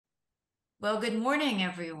Well, good morning,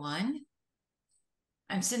 everyone.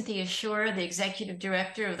 I'm Cynthia Shore, the Executive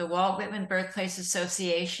Director of the Walt Whitman Birthplace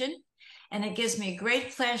Association, and it gives me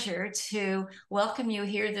great pleasure to welcome you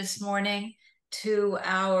here this morning to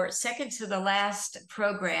our second to the last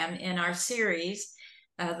program in our series,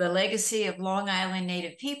 The Legacy of Long Island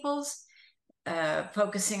Native Peoples,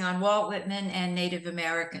 focusing on Walt Whitman and Native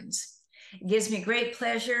Americans. It gives me great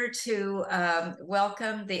pleasure to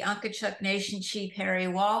welcome the Unkechaug Nation Chief Harry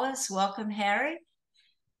Wallace. Welcome, Harry.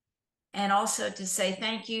 And also to say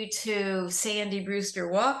thank you to Sandy Brewster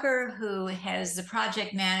Walker, who has the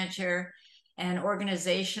project manager and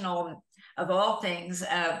organizational of all things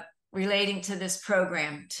relating to this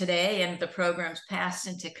program today and the programs past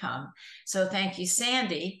and to come. So thank you,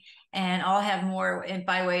 Sandy. And I'll have more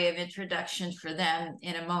by way of introduction for them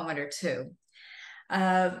in a moment or two.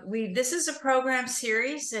 This is a program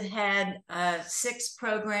series that had 6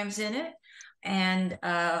 programs in it. And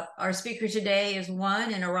our speaker today is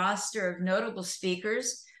one in a roster of notable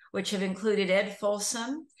speakers, which have included Ed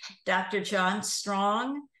Folsom, Dr. John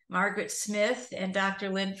Strong, Margaret Smith, and Dr.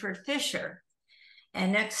 Linford Fisher.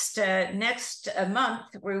 And next month,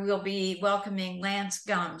 we will be welcoming Lance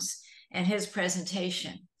Gums and his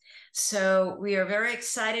presentation. So we are very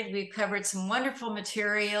excited. We've covered some wonderful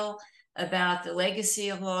material about the legacy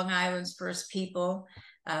of Long Island's first people,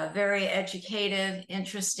 very educative,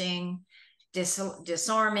 interesting,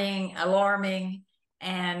 disarming, alarming,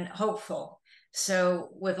 and hopeful. So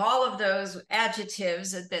with all of those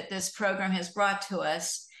adjectives that this program has brought to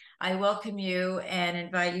us, I welcome you and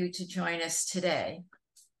invite you to join us today.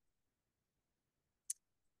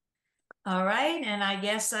 All right, and I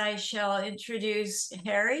guess I shall introduce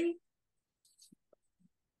Harry.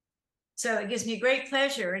 So it gives me great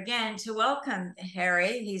pleasure again to welcome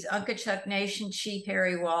Harry. He's Unkechaug Nation Chief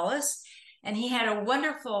Harry Wallace, and he had a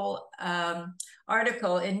wonderful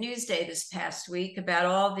article in Newsday this past week about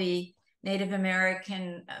all the Native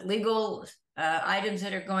American legal items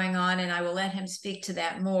that are going on, and I will let him speak to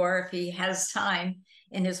that more if he has time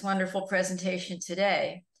in his wonderful presentation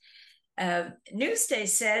today. Newsday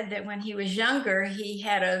said that when he was younger, he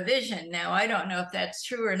had a vision. Now, I don't know if that's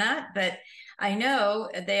true or not, but I know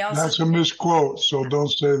they also— That's a misquote, so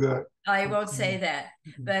don't say that. I won't say that.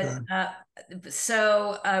 But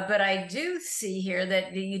but I do see here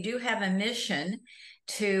that you do have a mission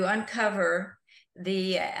to uncover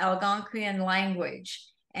the Algonquian language.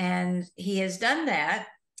 And he has done that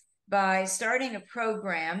by starting a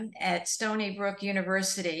program at Stony Brook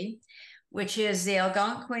University, which is the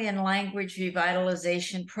Algonquian Language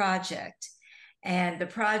Revitalization Project. And the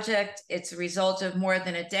project, it's a result of more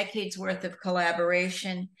than a decade's worth of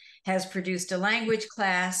collaboration, has produced a language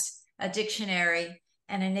class, a dictionary,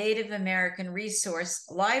 and a Native American resource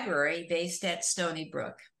library based at Stony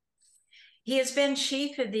Brook. He has been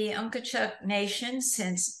chief of the Unkechaug Nation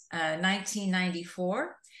since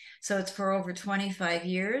 1994, so it's for over 25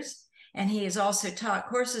 years. And he has also taught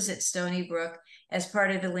courses at Stony Brook as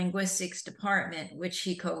part of the linguistics department, which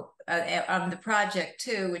he on the project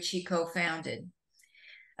too, which he co-founded.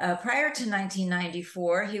 Prior to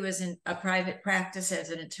 1994, he was in a private practice as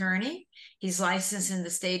an attorney. He's licensed in the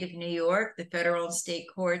state of New York, the federal and state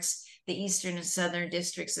courts, the Eastern and Southern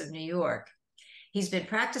districts of New York. He's been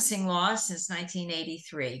practicing law since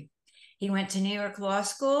 1983. He went to New York Law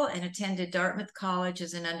School and attended Dartmouth College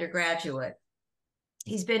as an undergraduate.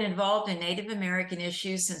 He's been involved in Native American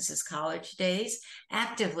issues since his college days,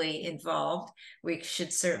 actively involved, we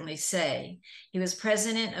should certainly say. He was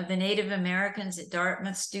president of the Native Americans at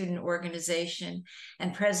Dartmouth Student Organization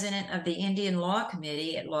and president of the Indian Law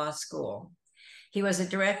Committee at law school. He was a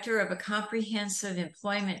director of a comprehensive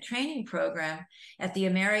employment training program at the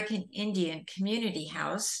American Indian Community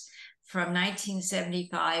House from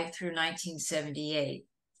 1975 through 1978.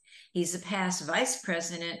 He's the past vice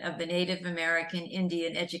president of the Native American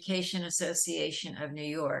Indian Education Association of New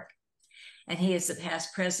York. And he is the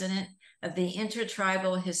past president of the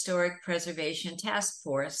Intertribal Historic Preservation Task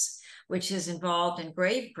Force, which is involved in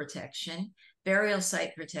grave protection, burial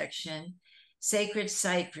site protection, sacred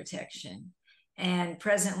site protection. And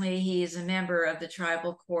presently, he is a member of the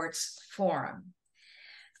Tribal Courts Forum.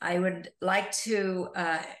 I would like to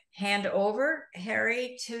hand over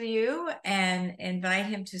Harry to you and invite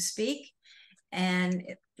him to speak. And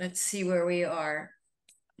let's see where we are.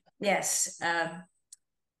 Yes.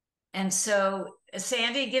 And so,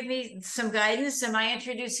 Sandy, give me some guidance. Am I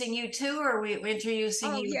introducing you too, or are we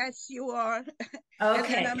introducing you? Yes, you are.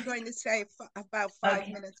 Okay. And then I'm going to say about 5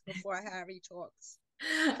 minutes before Harry talks.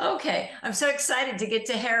 Okay, I'm so excited to get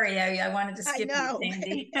to Harry. I wanted to skip you,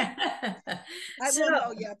 Sandy. I won't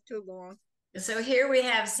hold you up too long. So here we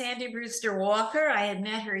have Sandy Brewster Walker. I had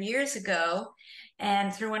met her years ago,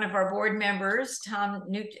 and through one of our board members,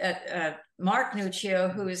 Mark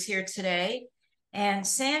Nuccio, who is here today. And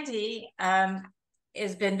Sandy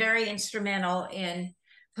has been very instrumental in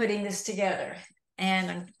putting this together.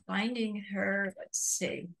 And I'm finding her, let's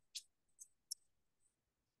see,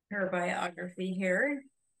 her biography here.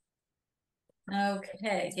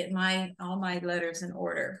 Okay, get all my letters in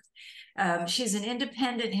order. She's an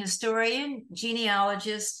independent historian,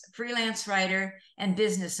 genealogist, freelance writer, and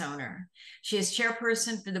business owner. She is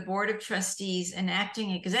chairperson for the Board of Trustees and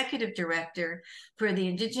acting executive director for the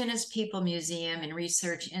Indigenous People Museum and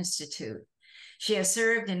Research Institute. She has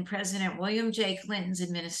served in President William J. Clinton's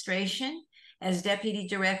administration as deputy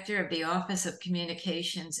director of the Office of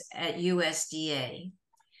Communications at USDA.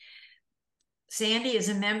 Sandy is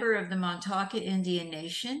a member of the Unkechaug Indian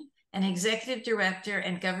Nation, an executive director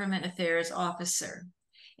and government affairs officer.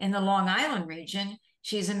 In the Long Island region,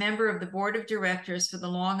 she is a member of the board of directors for the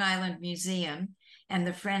Long Island Museum and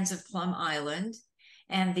the Friends of Plum Island,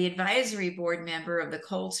 and the advisory board member of the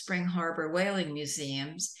Cold Spring Harbor Whaling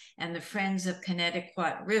Museums and the Friends of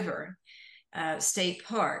Connecticut River State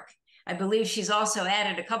Park. I believe she's also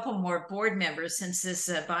added a couple more board members since this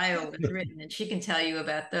bio was written, and she can tell you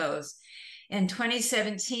about those. In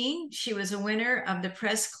 2017, she was a winner of the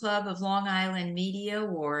Press Club of Long Island Media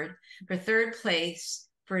Award for third place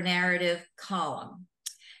for narrative column.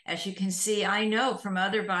 As you can see, I know from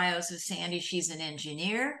other bios of Sandy, she's an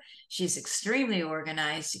engineer. She's extremely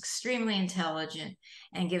organized, extremely intelligent,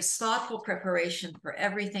 and gives thoughtful preparation for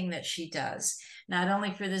everything that she does, not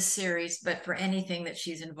only for this series, but for anything that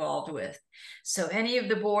she's involved with. So any of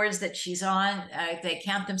the boards that she's on, they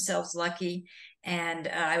count themselves lucky. And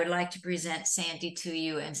I would like to present Sandy to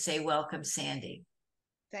you and say, welcome, Sandy.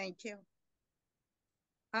 Thank you.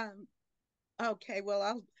 Okay, well,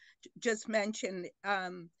 I'll just mention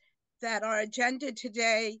that our agenda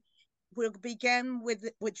today will begin with,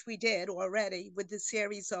 which we did already, with the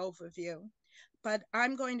series overview. But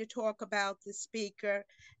I'm going to talk about the speaker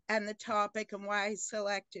and the topic and why I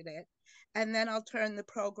selected it. And then I'll turn the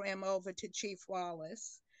program over to Chief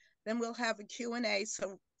Wallace. Then we'll have a Q&A,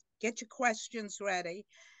 so get your questions ready,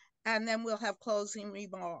 and then we'll have closing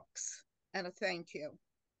remarks and a thank you.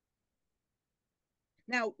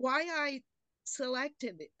 Now, why I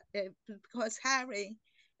selected it, because Harry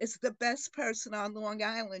is the best person on Long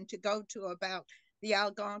Island to go to about the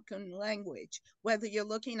Algonquin language, whether you're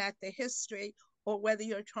looking at the history or whether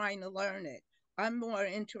you're trying to learn it. I'm more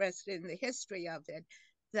interested in the history of it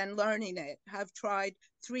than learning it. I've tried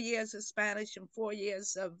 3 years of Spanish and 4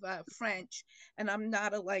 years of French, and I'm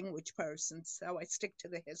not a language person, so I stick to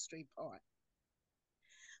the history part.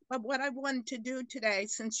 But what I wanted to do today,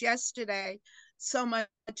 since yesterday so much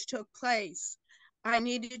took place, I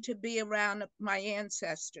needed to be around my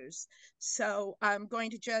ancestors. So I'm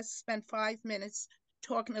going to just spend 5 minutes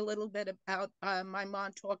talking a little bit about my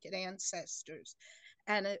Montauk ancestors.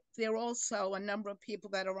 And there are also a number of people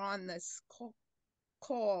that are on this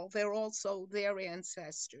call, they're also their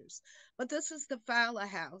ancestors. But this is the Fowler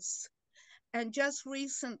House. And just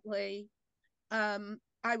recently,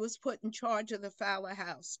 I was put in charge of the Fowler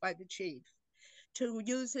House by the chief to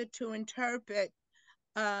use it to interpret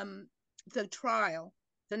the trial,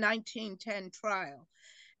 the 1910 trial.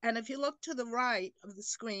 And if you look to the right of the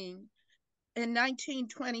screen, in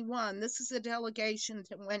 1921, this is a delegation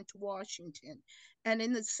that went to Washington. And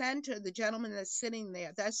in the center, the gentleman that's sitting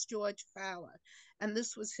there, that's George Fowler. And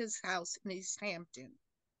this was his house in East Hampton.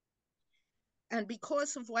 And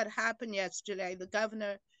because of what happened yesterday, the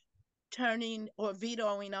governor turning or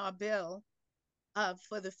vetoing our bill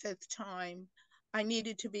for the 5th time, I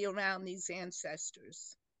needed to be around these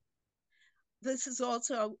ancestors. This is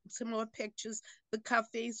also some more pictures, the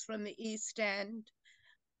Cuffeys from the East End.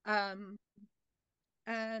 And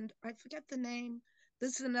I forget the name.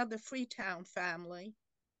 This is another Freetown family.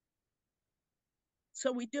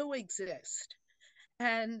 So we do exist.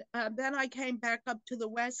 And then I came back up to the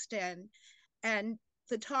West End, and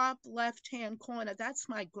the top left-hand corner, that's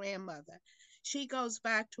my grandmother. She goes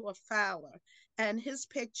back to a Fowler, and his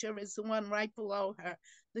picture is the one right below her,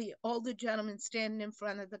 the older gentleman standing in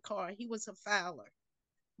front of the car. He was a Fowler,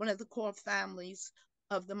 one of the core families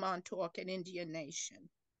of the Montauk Indian Nation.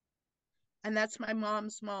 And that's my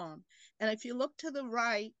mom's mom. And if you look to the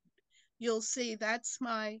right, you'll see that's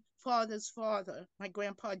my father's father, my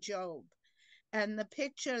grandpa Job. And the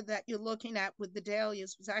picture that you're looking at with the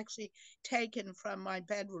dahlias was actually taken from my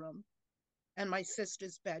bedroom and my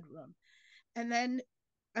sister's bedroom. And then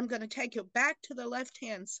I'm going to take you back to the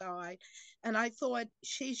left-hand side. And I thought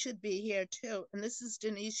she should be here too. And this is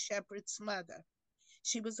Denise Shepard's mother.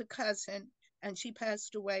 She was a cousin. and she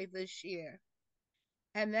passed away this year.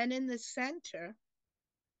 And then in the center,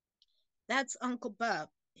 that's Uncle Bub.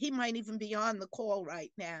 He might even be on the call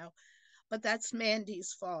right now, but that's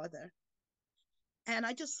Mandy's father. And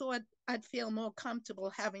I just thought I'd feel more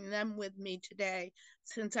comfortable having them with me today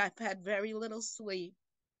since I've had very little sleep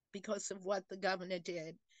because of what the governor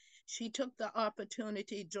did. She took the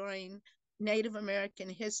opportunity during Native American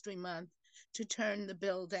History Month to turn the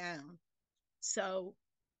bill down. So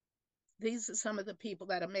these are some of the people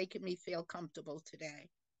that are making me feel comfortable today.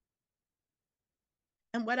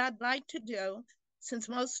 And what I'd like to do, since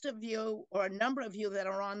most of you, or a number of you that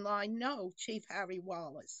are online, know Chief Harry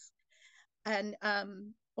Wallace. And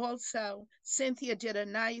also, Cynthia did a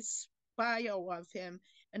nice bio of him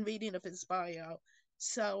and reading of his bio.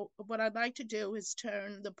 So what I'd like to do is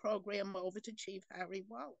turn the program over to Chief Harry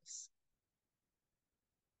Wallace.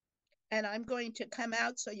 And I'm going to come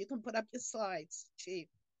out so you can put up your slides, Chief.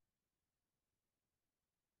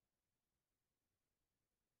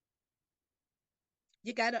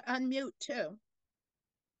 You got to unmute too.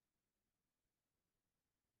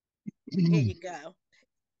 There you go.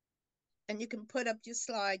 And you can put up your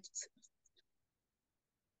slides.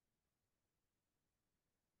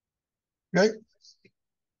 Okay.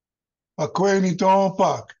 Akweni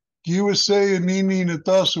Tompak, Giwase Nini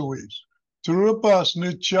Natasawis, Turupas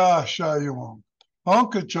Nicha Shayawang,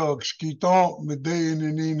 Unkechaug Skiton Medea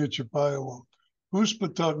Nini Chapayawang,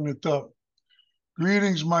 Poospatuck Nitup.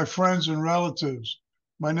 Greetings, my friends and relatives.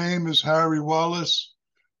 My name is Harry Wallace.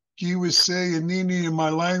 Giwase Nini in my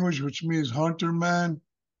language, which means hunter man.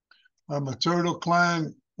 I'm a Turtle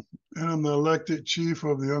Clan, and I'm the elected chief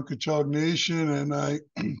of the Unkechaug Nation, and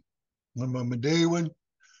I'm a Medewan,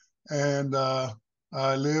 and I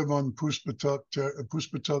live on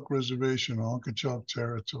Poospatuck Reservation, Unkechaug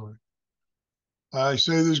territory. I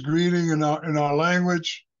say this greeting in our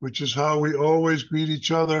language, which is how we always greet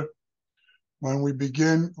each other when we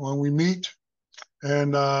meet.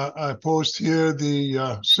 And I post here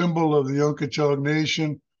the symbol of the Unkechaug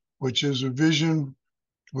Nation, which is a vision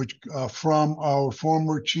from our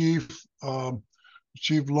former chief,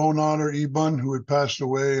 Chief Lone Honor Ibun, who had passed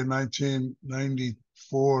away in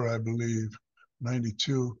 1994, I believe,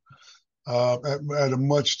 92, at a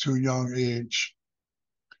much too young age.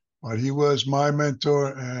 But he was my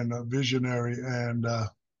mentor and a visionary, and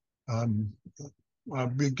I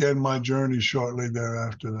began my journey shortly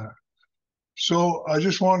thereafter that. So I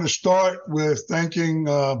just want to start with thanking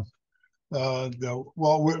the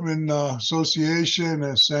Walt Whitman Association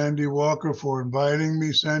and Sandy Walker for inviting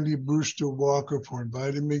me, Sandy Brewster Walker for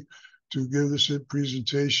inviting me to give this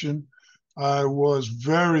presentation. I was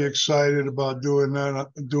very excited about doing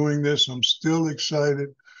this. I'm still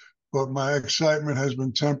excited, but my excitement has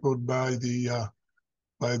been tempered by the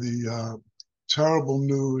terrible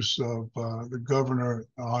news of the governor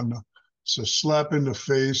on it's a slap in the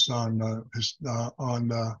face on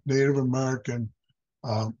Native American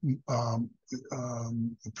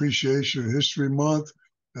Appreciation History Month,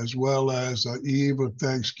 as well as eve of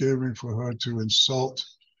Thanksgiving, for her to insult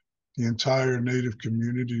the entire Native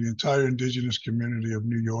community, the entire indigenous community of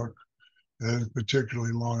New York, and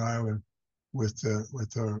particularly Long Island, with her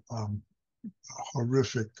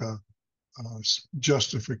horrific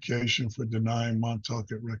justification for denying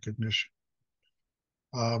Montauk recognition.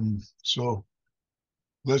 So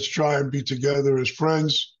let's try and be together as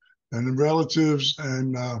friends and relatives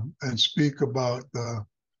and speak about the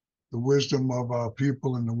wisdom of our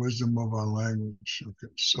people and the wisdom of our language.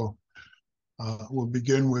 Okay, so we'll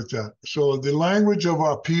begin with that. So the language of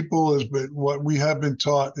our people has been, what we have been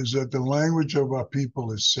taught is that the language of our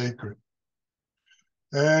people is sacred.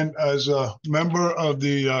 And as a member of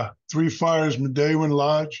the Three Fires Medewan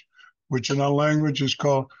Lodge, which in our language is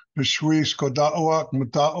called Nishwis Koda'awak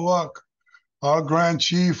Muta'awak, our Grand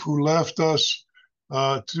Chief, who left us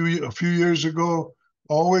a few years ago,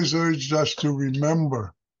 always urged us to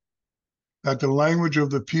remember that the language of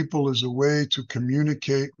the people is a way to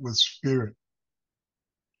communicate with spirit.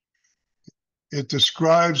 It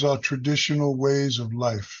describes our traditional ways of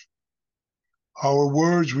life. Our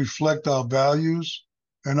words reflect our values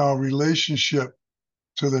and our relationship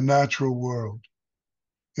to the natural world.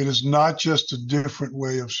 It is not just a different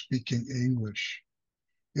way of speaking English.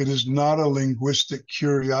 It is not a linguistic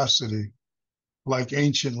curiosity like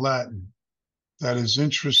ancient Latin that is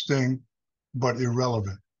interesting but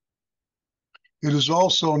irrelevant. It is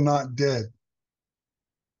also not dead.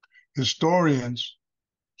 Historians,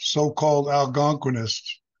 so-called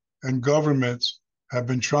Algonquinists, and governments have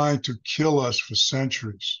been trying to kill us for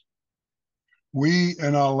centuries. We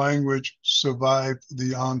and our language survived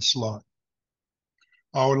the onslaught.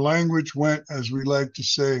 Our language went, as we like to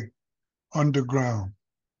say, underground,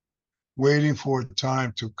 waiting for a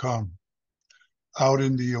time to come, out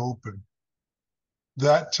in the open.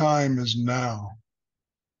 That time is now.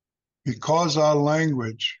 Because our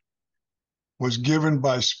language was given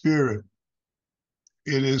by spirit,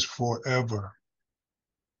 it is forever.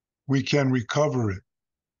 We can recover it.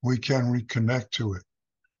 We can reconnect to it.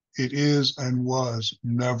 It is and was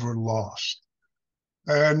never lost.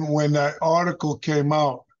 And when that article came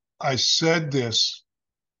out, I said this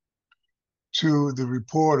to the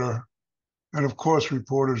reporter, and of course,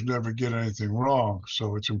 reporters never get anything wrong,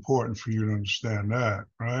 so it's important for you to understand that,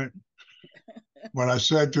 right? What I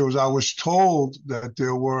said to her was, I was told that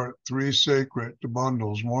there were 3 sacred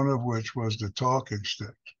bundles, one of which was the talking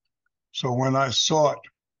stick. So when I sought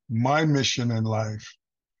my mission in life,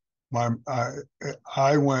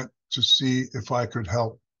 I went to see if I could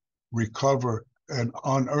help recover and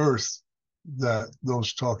unearth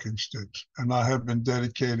those talking sticks. And I have been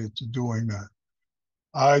dedicated to doing that.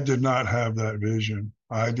 I did not have that vision.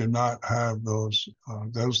 I did not have those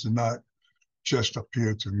did not just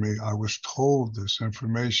appear to me. I was told this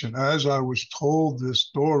information as I was told this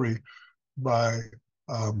story by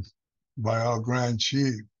our Grand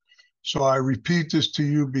Chief. So I repeat this to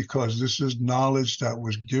you because this is knowledge that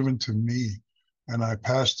was given to me, and I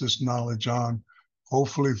pass this knowledge on,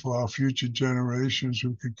 hopefully for our future generations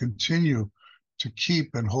who can continue to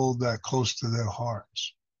keep and hold that close to their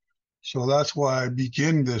hearts. So that's why I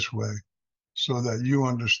begin this way, so that you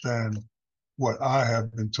understand what I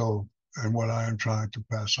have been told and what I am trying to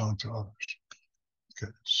pass on to others.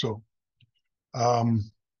 Okay, so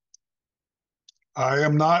I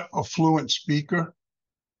am not a fluent speaker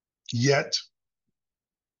yet,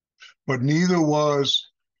 but neither was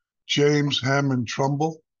James Hammond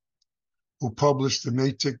Trumbull, who published the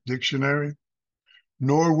Natick Dictionary,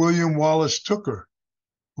 nor William Wallace Tooker,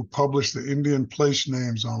 who published the Indian place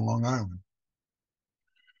names on Long Island.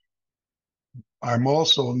 I'm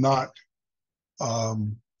also not,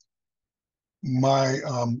 my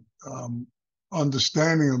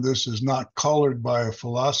understanding of this is not colored by a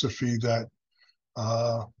philosophy that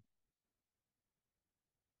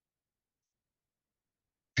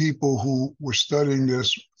people who were studying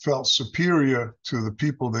this felt superior to the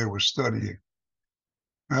people they were studying.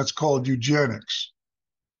 That's called eugenics.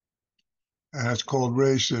 And it's called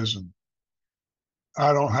racism.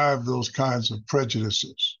 I don't have those kinds of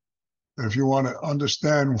prejudices. If you want to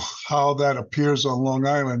understand how that appears on Long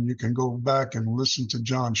Island, you can go back and listen to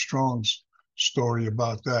John Strong's story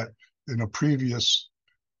about that in a previous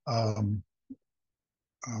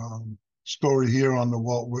story here on the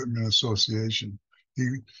Walt Whitman Association.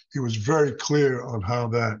 He was very clear on how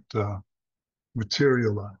that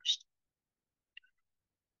materialized.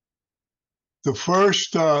 The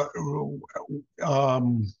first book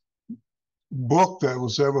that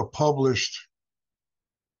was ever published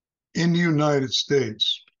in the United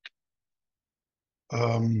States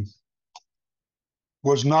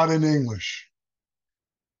was not in English.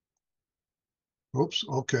 Oops,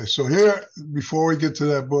 okay. So here, before we get to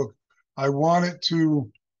that book, I wanted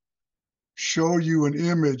to show you an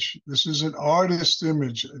image. This is an artist's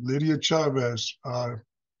image, Lydia Chavez,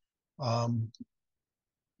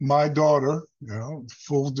 my daughter,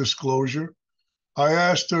 full disclosure. I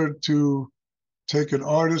asked her to take an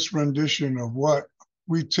artist's rendition of what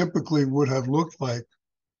we typically would have looked like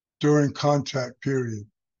during contact period.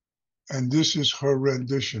 And this is her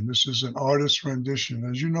rendition. This is an artist's rendition.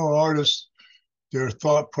 As you know, artists, their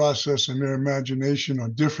thought process and their imagination are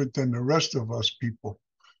different than the rest of us people.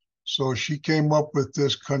 So she came up with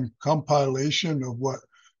this compilation of what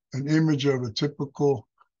an image of a typical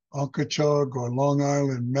Unkechaug or Long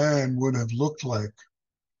Island man would have looked like,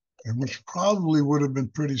 and which probably would have been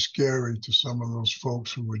pretty scary to some of those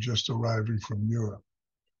folks who were just arriving from Europe.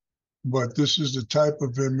 But this is the type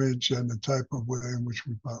of image and the type of way in which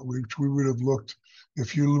we would have looked.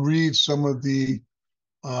 If you read some of the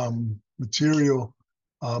material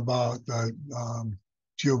about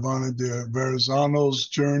Giovanni de Verrazano's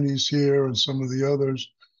journeys here and some of the others,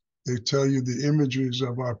 they tell you the imageries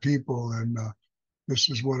of our people, and this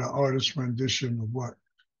is what an artist's rendition of what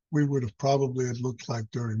we would have probably had looked like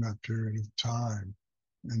during that period of time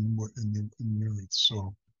in the earth.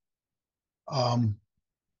 So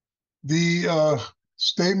the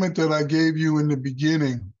statement that I gave you in the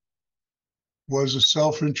beginning was a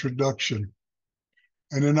self-introduction.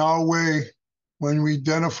 And in our way, when we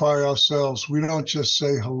identify ourselves, we don't just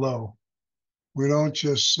say hello. We don't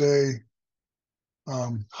just say,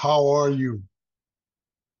 how are you?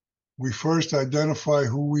 We first identify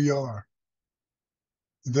who we are.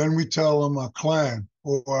 Then we tell them our clan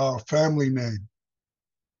or our family name.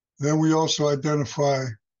 Then we also identify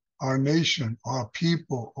our nation, our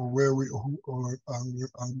people, or where we, or our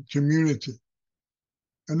community.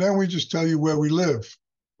 And then we just tell you where we live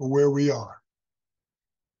or where we are.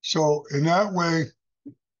 So in that way,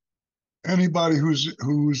 anybody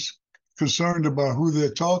who's concerned about who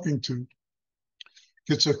they're talking to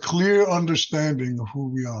gets a clear understanding of who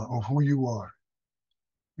we are, of who you are,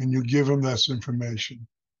 and you give them this information.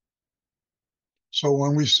 So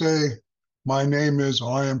when we say, my name is,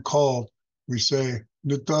 or I am called, we say,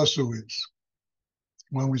 Nitasuis.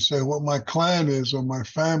 When we say what my clan is or my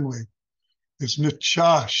family, it's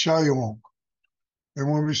Nitchashayawonk.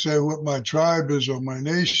 And when we say what my tribe is or my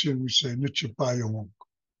nation, we say Nitchapayawonk.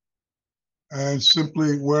 And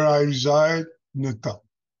simply where I reside, Nita,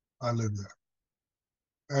 I live there.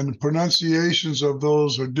 And the pronunciations of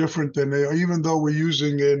those are different than they are, even though we're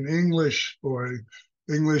using an English or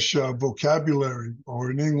English vocabulary or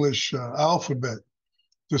an English alphabet,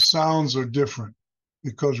 the sounds are different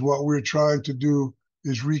because what we're trying to do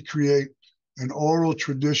is recreate an oral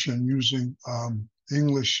tradition using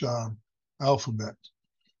English alphabet.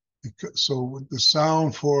 So the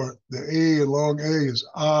sound for the A, long A, is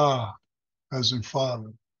ah, as in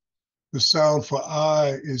father. The sound for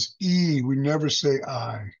I is E. We never say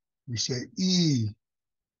I. We say E.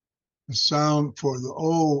 The sound for the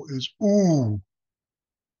O is oo.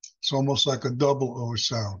 It's almost like a double O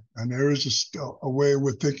sound. And there is a way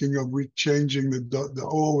we're thinking of changing the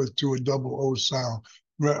O to a double O sound,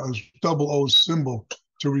 a double O symbol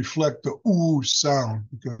to reflect the oo sound,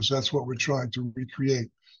 because that's what we're trying to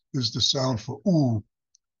recreate, is the sound for oo.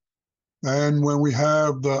 And when we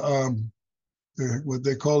have what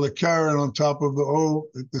they call the caret on top of the O,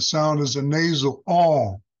 the sound is a nasal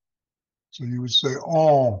on. So you would say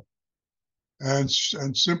on. And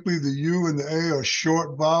simply the U and the A are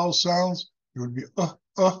short vowel sounds. It would be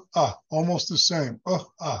almost the same.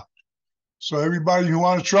 So everybody who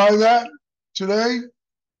want to try that today,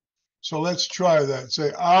 so let's try that.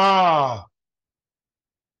 Say ah,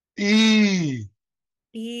 E,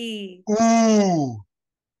 ooh,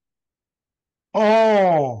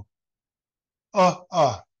 oh,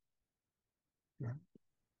 Okay.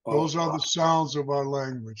 Those are the sounds of our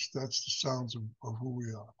language. That's the sounds of who we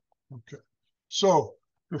are. Okay. So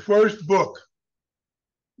the first book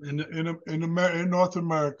in North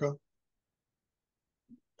America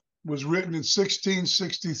was written in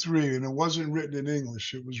 1663, and it wasn't written in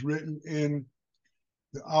English. It was written in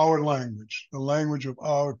our language, the language of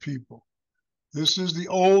our people. This is the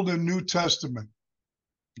Old and New Testament.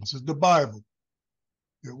 This is the Bible.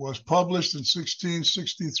 It was published in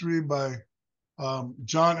 1663 by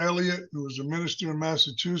John Eliot, who was a minister in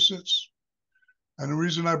Massachusetts. And the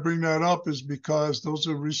reason I bring that up is because those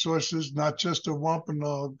are resources not just of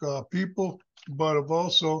Wampanoag people, but of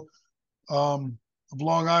also of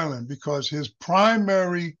Long Island, because his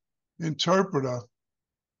primary interpreter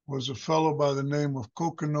was a fellow by the name of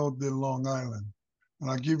Coconut de Long Island. And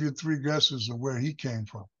I'll give you 3 guesses of where he came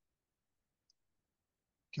from.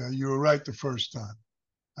 Okay, you were right the first time.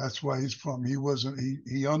 That's why he's from.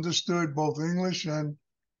 He understood both English and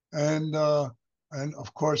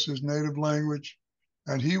of course his native language,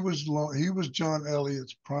 and he was John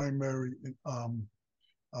Eliot's primary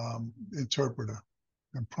interpreter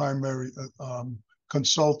and primary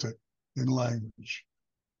consultant in language.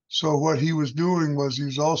 So what he was doing was he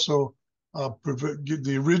was also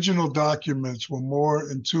the original documents were more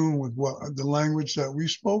in tune with what the language that we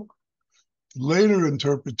spoke. Later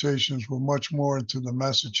interpretations were much more into the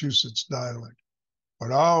Massachusetts dialect,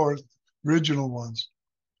 but our original ones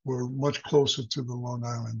were much closer to the Long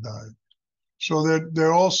Island dialect. So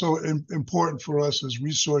they're also important for us as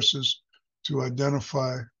resources to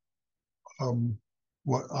identify the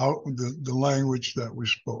language that we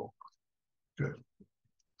spoke. Okay.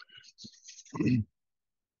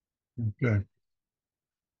 Okay.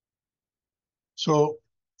 So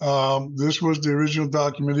this was the original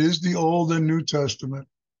document. It is the Old and New Testament,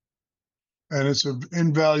 and it's an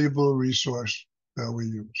invaluable resource that we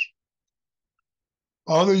use.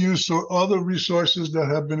 Other resources that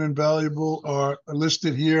have been invaluable are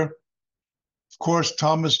listed here. Of course,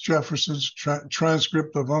 Thomas Jefferson's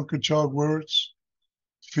transcript of Unkechaug words,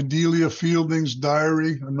 Fidelia Fielding's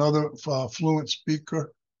diary, another fluent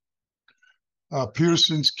speaker,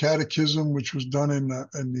 Pearson's catechism, which was done in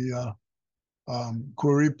the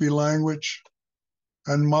Quiripi language,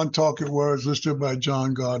 and Montauk words listed by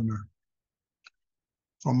John Gardner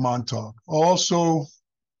from Montauk. Also,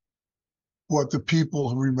 what the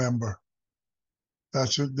people remember.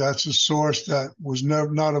 That's a source that was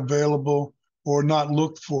not available or not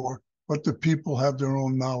looked for, but the people have their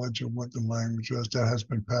own knowledge of what the language is that has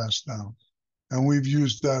been passed down. And we've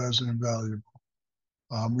used that as invaluable.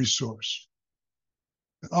 resource.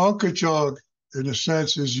 Unkechaug, in a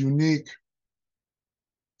sense, is unique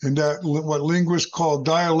in that what linguists call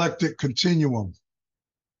dialectic continuum.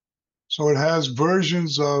 So it has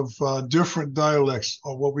versions of different dialects,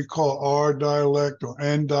 or what we call R dialect, or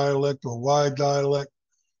N dialect, or Y dialect,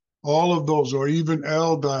 all of those, or even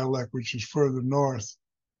L dialect, which is further north.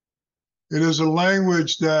 It is a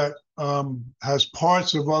language that has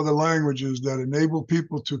parts of other languages that enable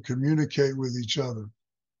people to communicate with each other.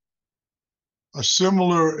 A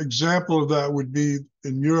similar example of that would be,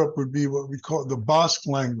 in Europe, would be what we call the Basque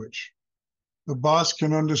language. The Basque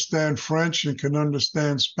can understand French and can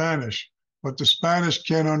understand Spanish, but the Spanish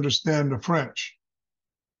can't understand the French.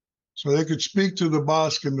 So they could speak to the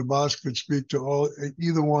Basque, and the Basque could speak to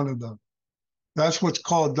either one of them. That's what's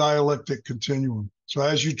called dialectic continuum. So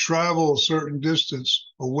as you travel a certain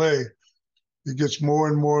distance away, it gets more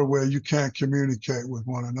and more where you can't communicate with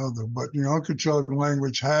one another. But the Unkechaug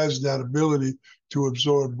language has that ability to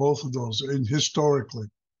absorb both of those historically.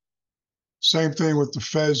 Same thing with the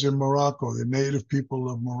Fez in Morocco, the native people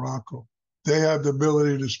of Morocco. They have the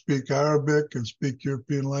ability to speak Arabic and speak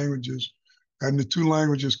European languages, and the two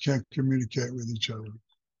languages can't communicate with each other.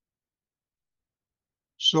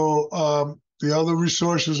 So the other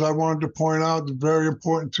resources I wanted to point out, very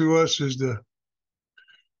important to us, is the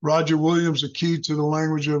Roger Williams, A Key to the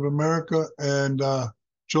Language of America, and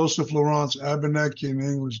Joseph Laurent's Abenaki and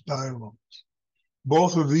English Dialogues.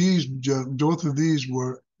 Both of these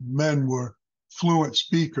men were fluent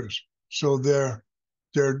speakers, so their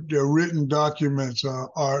written documents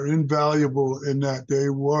are invaluable in that they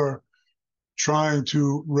were trying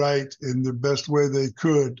to write in the best way they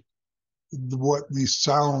could what these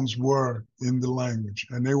sounds were in the language,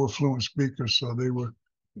 and they were fluent speakers, so they were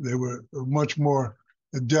much more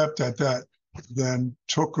adept at that than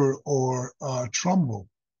Tooker or Trumbull.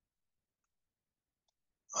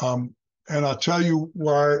 And I'll tell you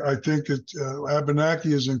why I think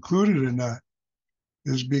Abenaki is included in that,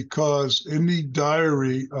 is because in the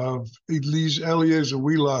diary of Eliezer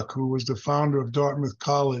Wheelock, who was the founder of Dartmouth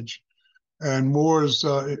College and Moore's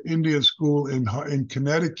Indian School in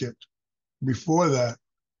Connecticut, before that,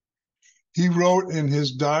 he wrote in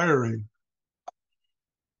his diary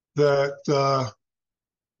that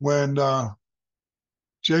when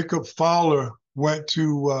Jacob Fowler went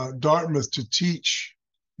to Dartmouth to teach,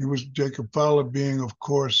 Jacob Fowler being, of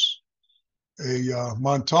course, a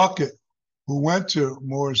Montaukett who went to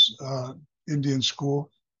Moore's Indian School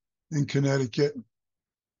in Connecticut.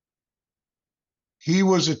 He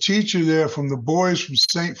was a teacher there from the boys from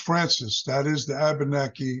St. Francis. That is the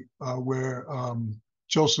Abenaki where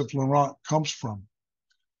Joseph Laurent comes from.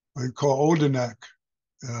 They call Odanak,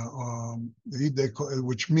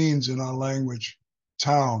 which means in our language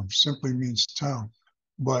town, simply means town.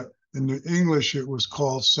 But in the English, it was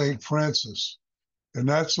called St. Francis. And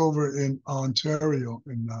that's over in Ontario,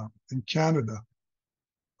 in Canada,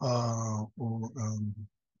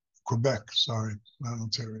 Quebec, sorry, not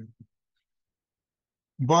Ontario.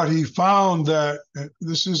 But he found that,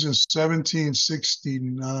 this is in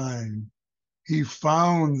 1769, he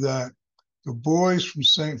found that the boys from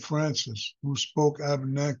St. Francis who spoke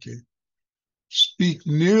Abenaki speak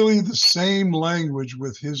nearly the same language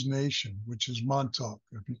with his nation, which is Montauk,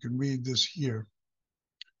 if you can read this here,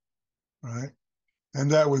 right?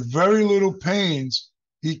 And that with very little pains,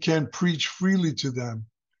 he can preach freely to them,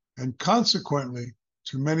 and consequently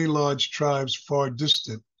to many large tribes far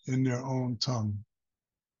distant in their own tongue.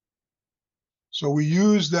 So we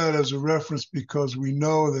use that as a reference because we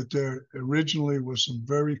know that there originally was some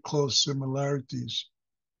very close similarities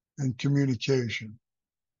in communication,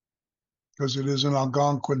 because it is an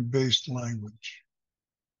Algonquin-based language.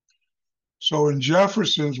 So in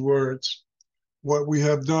Jefferson's words, what we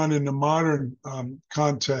have done in the modern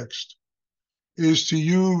context is to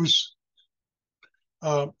use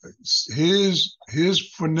his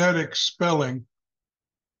phonetic spelling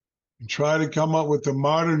and try to come up with the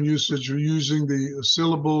modern usage of using the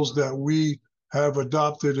syllables that we have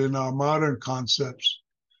adopted in our modern concepts,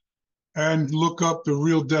 and look up the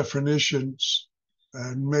real definitions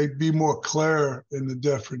and may be more clear in the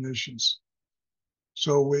definitions.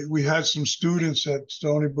 So we had some students at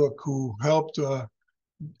Stony Brook who helped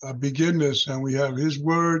begin this, and we have his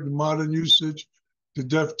word, the modern usage, the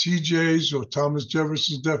TJ's or Thomas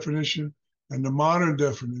Jefferson's definition, and the modern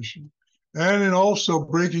definition. And in also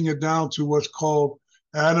breaking it down to what's called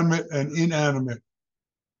animate and inanimate,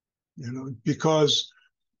 because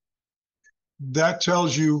that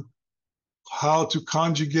tells you how to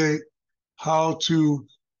conjugate, how to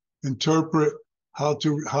interpret, how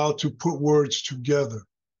to put words together.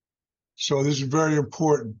 So this is very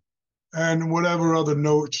important. and whatever other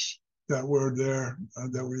notes that were there,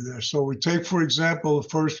 So we take, for example, the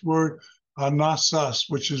first word, anasas,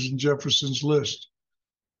 which is in Jefferson's list.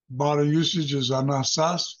 Modern usage is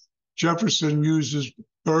anasas. Jefferson uses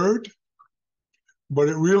bird, but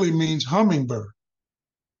it really means hummingbird.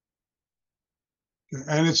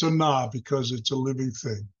 And it's a na because it's a living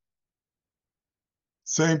thing.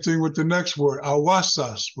 Same thing with the next word,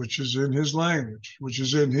 awasas, which is in his language, which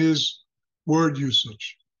is in his word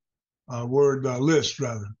usage, list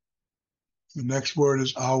rather. The next word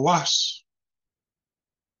is awas,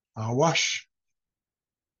 awash.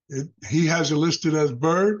 He has it listed as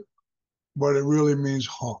bird, but it really means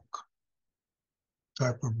hawk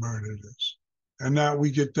type of bird it is. And now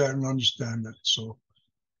we get that and understand that. So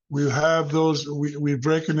we have those, we've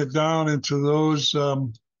broken it down into those,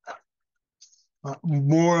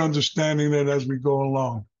 more understanding that as we go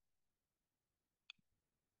along.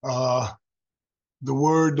 The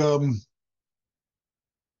word,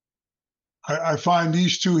 I find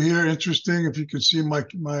these two here interesting. If you can see my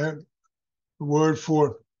word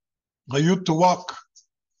for Ayutthawak,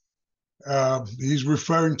 he's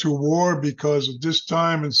referring to war because at this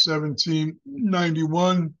time in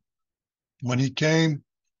 1791, when he came,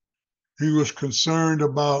 he was concerned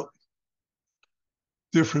about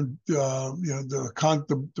different,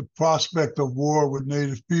 the prospect of war with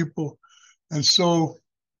Native people. And so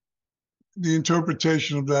the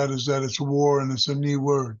interpretation of that is that it's a war and it's a knee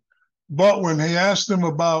word. But when he asked him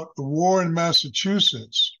about the war in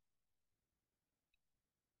Massachusetts,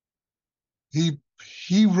 he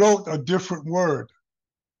wrote a different word.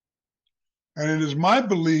 And it is my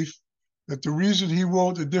belief that the reason he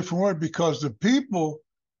wrote a different word because the people,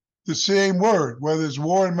 the same word, whether it's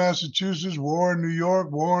war in Massachusetts, war in New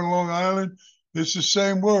York, war in Long Island, it's the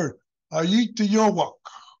same word. Ayitthawak,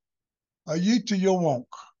 Ayitthawak,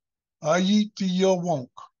 Ayitthawak.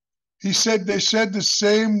 They said the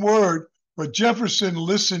same word, but Jefferson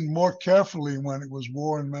listened more carefully when it was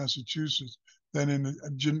war in Massachusetts than in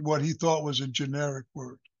what he thought was a generic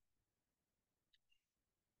word.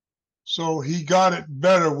 So he got it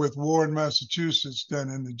better with war in Massachusetts than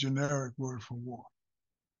in the generic word for war.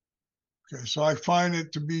 Okay, so I find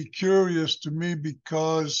it to be curious to me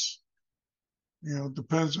because, it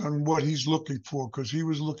depends on what he's looking for, because he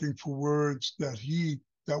was looking for words that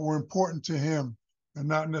were important to him and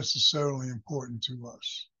not necessarily important to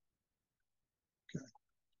us. Okay,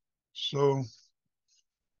 so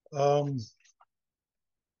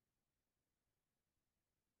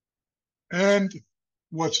and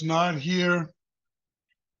what's not here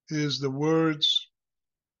is the words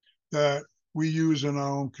that we use in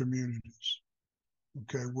our own communities,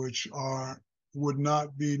 okay, which would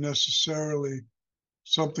not be necessarily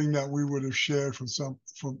something that we would have shared from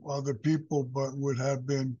other people, but would have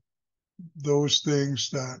been those things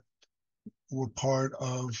that were part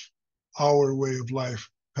of our way of life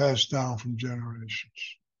passed down from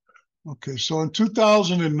generations. Okay, so in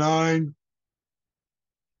 2009,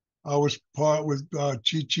 I was part with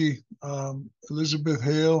Chichi, Elizabeth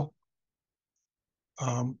Hale,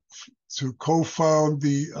 to co-found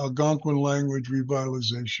the Algonquin Language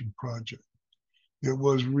Revitalization Project. It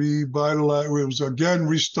was revitalized, it was again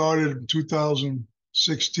restarted in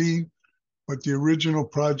 2016, but the original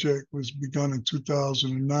project was begun in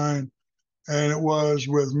 2009, and it was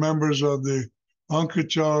with members of the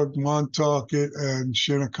Unkechaug, Montaukett, and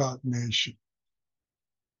Shinnecock Nation.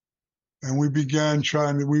 And we began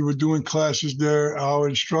we were doing classes there. Our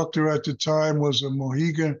instructor at the time was a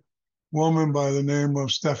Mohegan woman by the name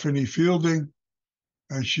of Stephanie Fielding.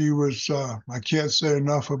 And she was, I can't say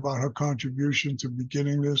enough about her contribution to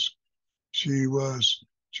beginning this. She was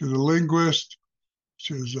a linguist.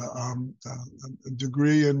 She was a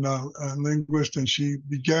degree in linguist, and she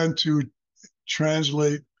began to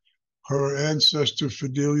translate her ancestor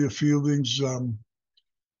Fidelia Fielding's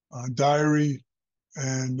diary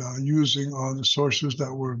and using all the sources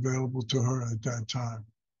that were available to her at that time.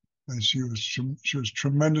 And she was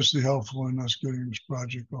tremendously helpful in us getting this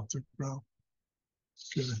project off the ground.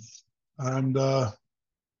 Okay. And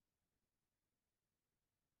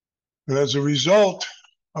as a result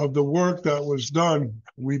of the work that was done,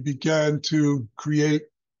 we began to create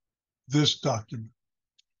this document.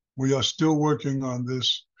 We are still working on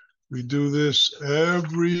this. We do this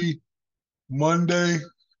every Monday.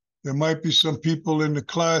 There might be some people in the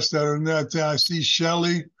class that are in that. I see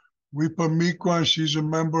Shelley Wipamikwan. She's a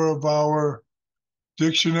member of our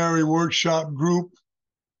dictionary workshop group.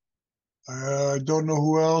 I don't know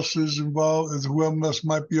who else is involved, who else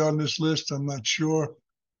might be on this list. I'm not sure.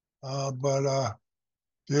 But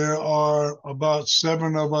there are about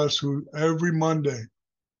 7 of us who every Monday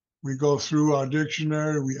we go through our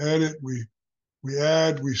dictionary, we edit, we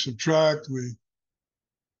add, we subtract, we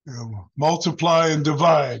multiply and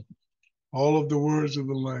divide all of the words of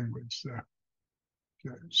the language there.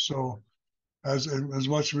 Okay, so as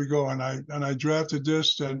much as we go, and I drafted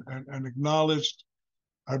this and acknowledged.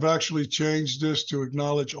 I've actually changed this to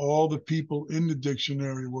acknowledge all the people in the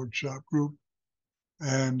dictionary workshop group,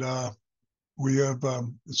 and we have.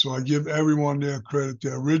 So I give everyone their credit.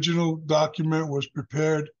 The original document was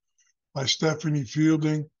prepared by Stephanie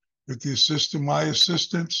Fielding with my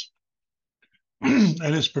assistants,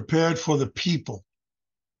 and it's prepared for the people,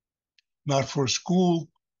 not for a school,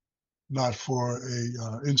 not for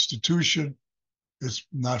a institution. It's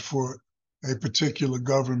not for a particular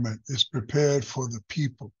government. It's prepared for the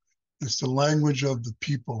people. It's the language of the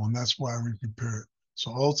people, and that's why we prepare it.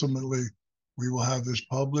 So ultimately, we will have this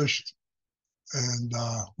published, and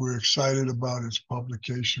we're excited about its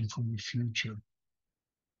publication for the future.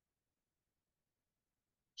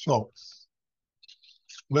 So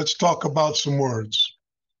let's talk about some words.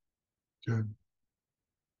 Okay.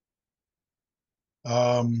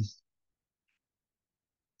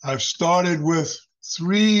 I've started with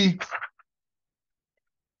three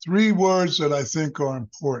words that I think are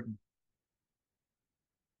important.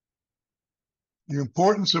 The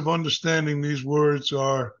importance of understanding these words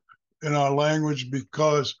are in our language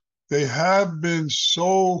because they have been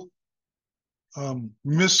so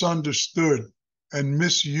misunderstood and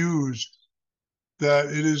misused that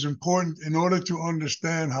it is important in order to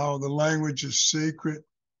understand how the language is sacred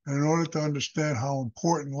and in order to understand how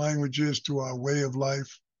important language is to our way of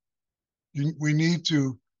life, we need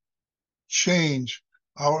to change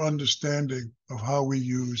our understanding of how we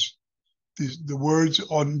use the words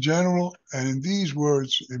in general and in these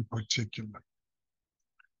words in particular.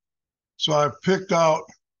 So I've picked out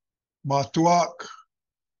Matuak,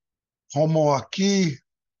 Homoaki,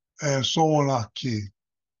 and Soonaki.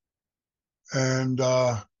 And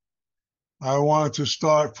I wanted to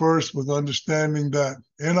start first with understanding that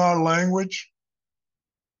in our language,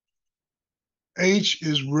 H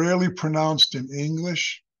is rarely pronounced in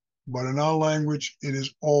English, but in our language, it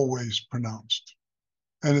is always pronounced.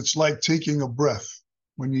 And it's like taking a breath.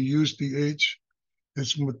 When you use the H,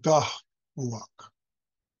 it's matahuak.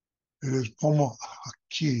 It is pomo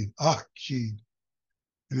haki, aki.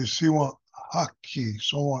 It is siwa haki,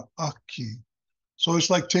 soa aki. So it's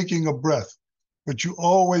like taking a breath, but you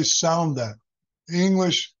always sound that.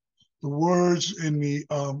 English, the words in the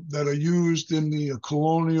that are used in the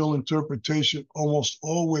colonial interpretation almost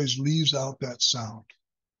always leaves out that sound.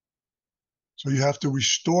 So you have to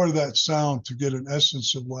restore that sound to get an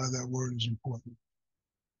essence of why that word is important.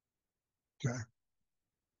 Okay.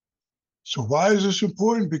 So why is this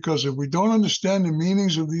important? Because if we don't understand the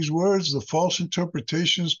meanings of these words, the false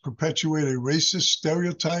interpretations perpetuate a racist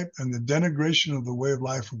stereotype and the denigration of the way of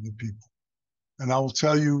life of the people. And I will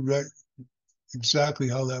tell you exactly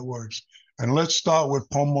how that works. And let's start with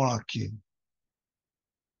Pomoaki.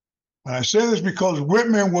 And I say this because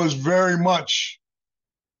Whitman was very much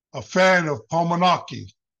a fan of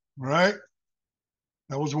Pomoaki, right?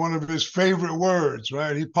 That was one of his favorite words,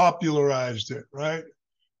 right? He popularized it, right?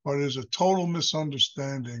 But there's a total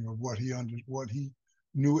misunderstanding of what he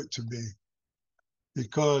knew it to be,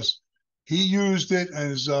 because he used it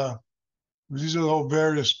as these are all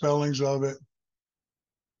various spellings of it.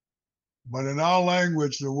 But in our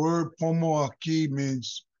language, the word Pomoaki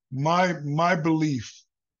means my belief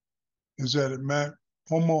is that it meant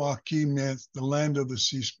Pomoaki meant the land of the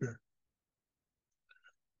sea spirit,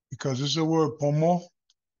 because this is the word pomo.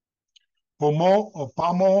 Pomo or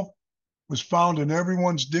pamo was found in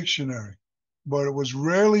everyone's dictionary, but it was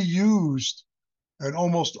rarely used and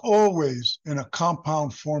almost always in a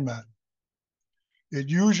compound format. It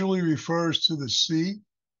usually refers to the sea,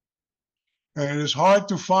 and it is hard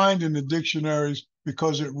to find in the dictionaries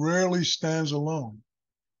because it rarely stands alone.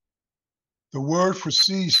 The word for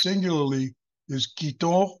sea singularly is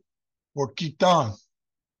quito or quitan.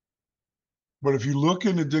 But if you look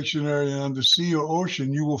in the dictionary and under sea or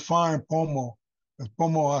ocean, you will find pomo,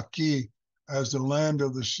 Pomoaki, as the land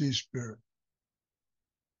of the sea spirit.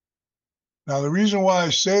 Now, the reason why I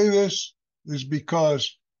say this is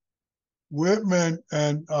because Whitman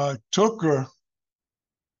and Tooker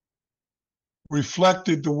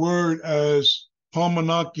reflected the word as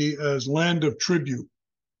Pomoaki as land of tribute.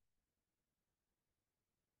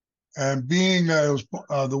 And being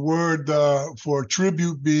the word for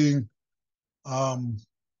tribute being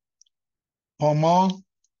Pomon,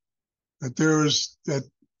 that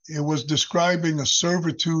it was describing a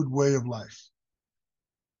servitude way of life.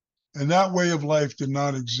 And that way of life did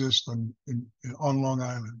not exist on Long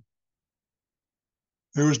Island.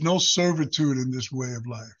 There is no servitude in this way of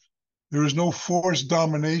life. There is no forced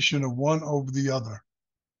domination of one over the other.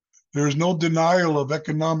 There is no denial of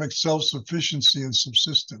economic self-sufficiency and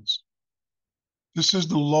subsistence. This is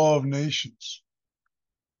the law of nations.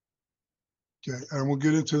 Okay, and we'll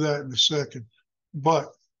get into that in a second.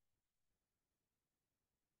 But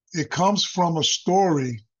it comes from a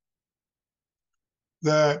story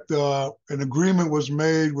that an agreement was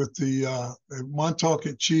made with the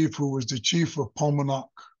Montaukett chief, who was the chief of Paumanok.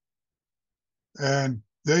 And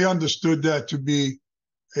they understood that to be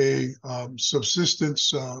a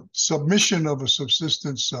subsistence, submission of a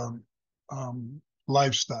subsistence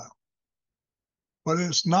lifestyle. But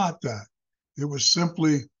it's not that. It was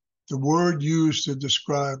simply the word used to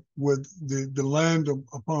describe with the land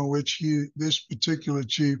upon which this particular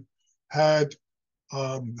chief had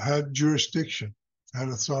jurisdiction, had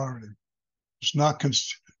authority. It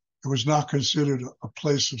was not considered a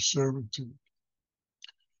place of servitude.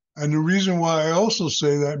 And the reason why I also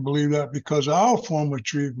say that and believe that, because our former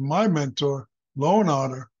chief, my mentor, Lone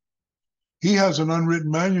Otter, he has an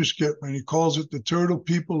unwritten manuscript and he calls it the Turtle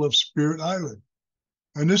People of Spirit Island.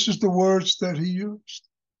 And this is the words that he used.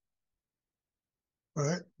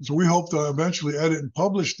 Right? So we hope to eventually edit and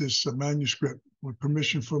publish this manuscript with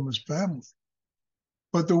permission from his family.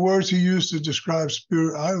 But the words he used to describe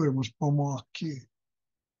Spirit Island was Pomaki.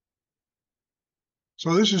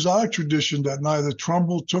 So this is our tradition that neither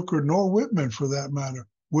Trumbull, Tooker, nor Whitman, for that matter,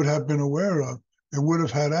 would have been aware of and would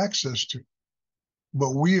have had access to.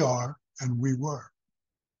 But we are, and we were.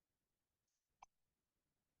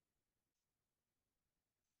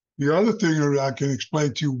 The other thing that I can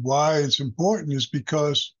explain to you why it's important is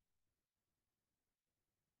because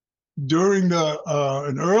during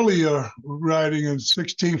an earlier writing in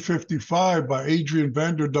 1655 by Adrian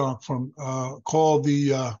van der Donck called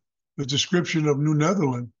the Description of New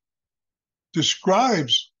Netherland,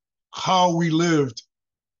 describes how we lived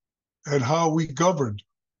and how we governed.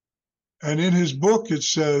 And in his book, it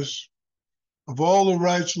says, of all the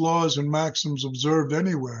rights, laws, and maxims observed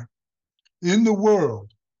anywhere in the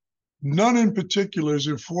world, none in particular is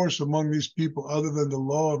enforced among these people other than the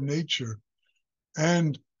law of nature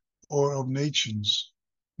and or of nations.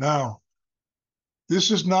 Now, this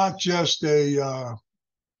is not just a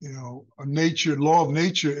law of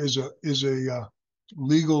nature is a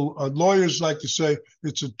legal, lawyers like to say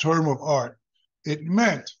it's a term of art. It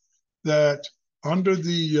meant that under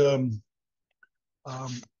the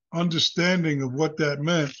understanding of what that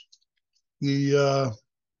meant, the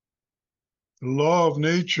law of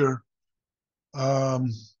nature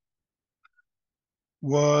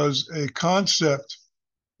was a concept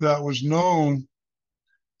that was known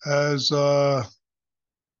as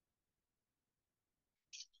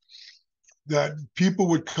that people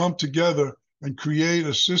would come together and create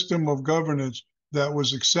a system of governance that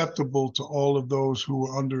was acceptable to all of those who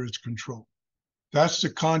were under its control. That's the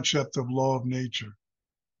concept of law of nature.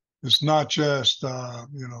 It's not just,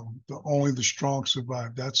 only the strong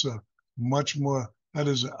survive. That's that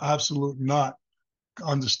is an absolute not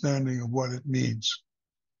understanding of what it means.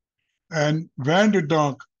 And van der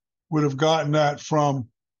Donck would have gotten that from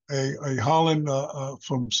a Holland,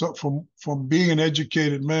 from being an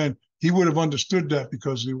educated man. He would have understood that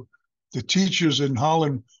because the teachers in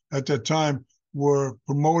Holland at that time were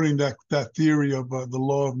promoting that theory of the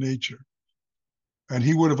law of nature. And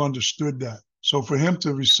he would have understood that. So for him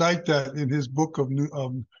to recite that in his book of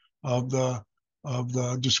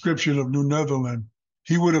the Description of New Netherland,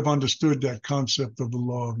 he would have understood that concept of the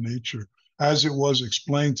law of nature as it was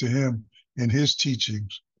explained to him in his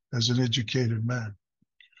teachings as an educated man.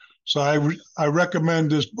 So I recommend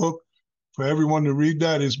this book for everyone to read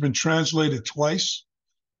that. It's been translated twice.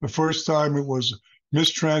 The first time it was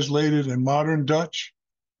mistranslated in modern Dutch,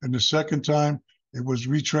 and the second time it was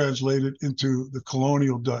retranslated into the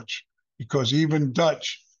colonial Dutch, because even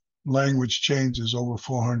Dutch language changes over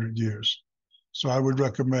 400 years. So I would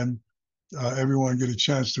recommend everyone get a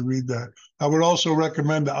chance to read that. I would also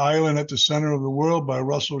recommend The Island at the Center of the World by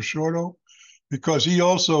Russell Shorto, because he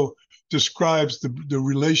also describes the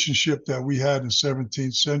relationship that we had in the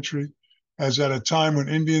 17th century as at a time when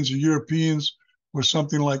Indians and Europeans were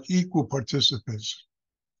something like equal participants,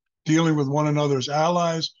 dealing with one another as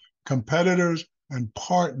allies, competitors, and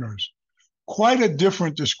partners. Quite a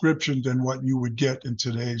different description than what you would get in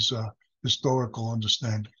today's historical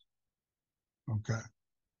understanding. Okay.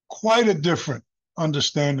 Quite a different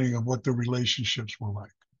understanding of what the relationships were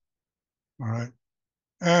like. All right.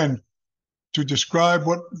 And to describe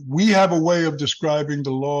what we have a way of describing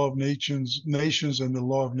the law of nations and the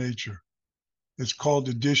law of nature. It's called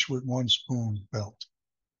the dish with one spoon belt.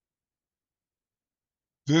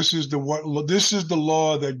 This is the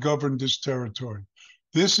law that governed this territory.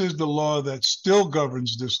 This is the law that still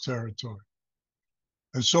governs this territory.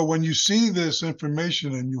 And so when you see this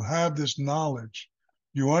information and you have this knowledge,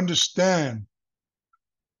 you understand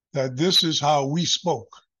that this is how we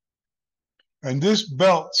spoke. And this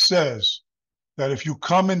belt says that if you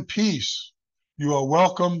come in peace, you are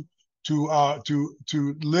welcome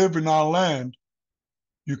to live in our land.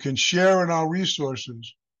 You can share in our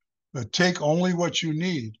resources, but take only what you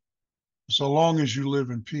need, so long as you live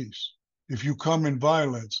in peace. If you come in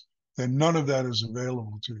violence, then none of that is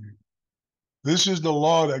available to you. This is the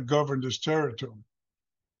law that governed this territory.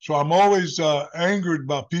 So I'm always angered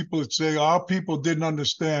by people that say our people didn't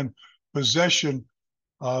understand possession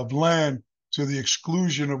of land to the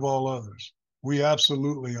exclusion of all others. We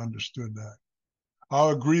absolutely understood that.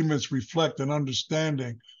 Our agreements reflect an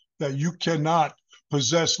understanding that you cannot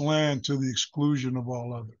possess land to the exclusion of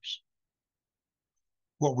all others.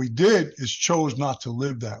 What we did is chose not to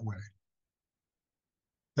live that way.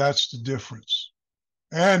 That's the difference.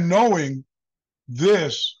 And knowing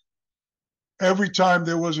this, every time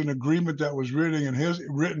there was an agreement that was written, and here's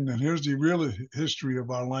the real history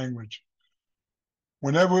of our language.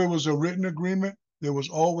 Whenever it was a written agreement, there was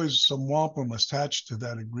always some wampum attached to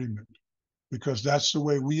that agreement, because that's the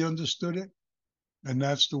way we understood it, and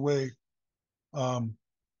that's the way the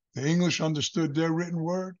English understood their written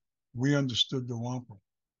word. We understood the wampum.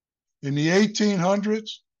 In the 1800s,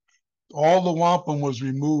 all the wampum was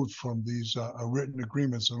removed from these written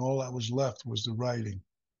agreements, and all that was left was the writing.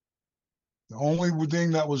 The only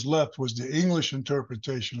thing that was left was the English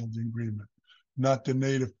interpretation of the agreement, not the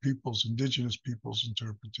native peoples, indigenous peoples'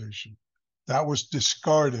 interpretation. That was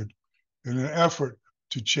discarded in an effort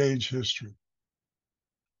to change history.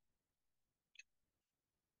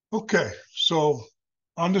 Okay, so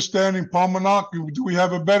understanding Paumanaki. Do we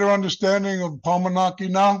have a better understanding of Paumanaki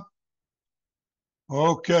now?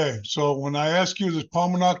 Okay, so when I ask you, does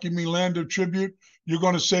Paumanaki mean land of tribute? You're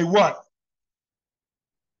going to say what?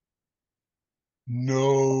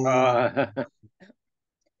 No.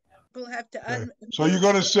 We'll have to Okay. So you're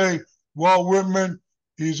going to say, Walt Whitman,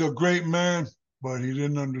 he's a great man, but he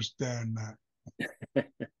didn't understand that.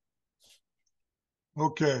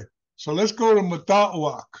 Okay, so let's go to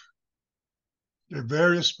Mata'uak. There are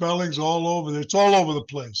various spellings all over. It's all over the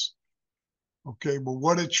place. Okay, but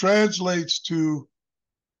what it translates to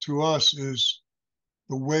us is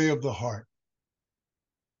the way of the heart.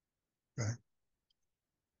 Okay.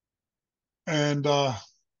 And down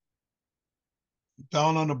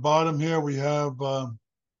on the bottom here, we have,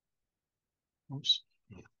 oops,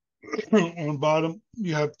 on the bottom,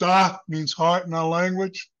 you have ta, means heart in our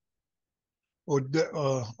language.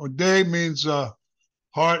 Ode means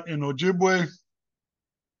heart in Ojibwe.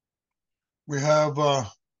 We have,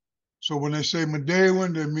 so when they say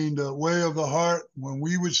Medewin, they mean the way of the heart. When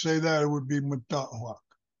we would say that, it would be Mata'uak.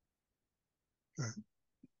 Okay.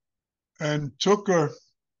 And Tooker,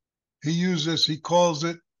 he calls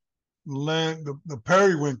it land, the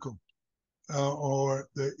periwinkle, or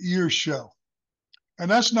the ear shell. And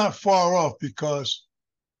that's not far off, because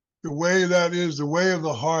the way that is, the way of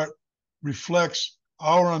the heart, reflects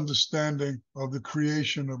our understanding of the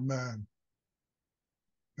creation of man.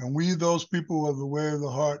 And we, those people of the way of the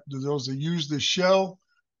heart, those that use the shell,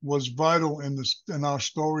 was vital in our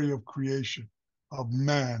story of creation, of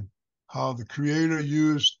man, how the Creator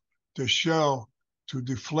used the shell to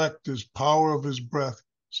deflect his power of his breath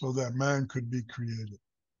so that man could be created.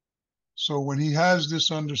 So when he has this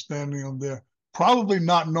understanding of there, probably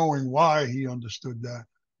not knowing why he understood that,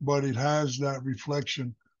 but it has that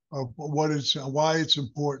reflection of why it's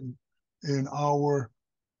important in our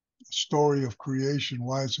story of creation,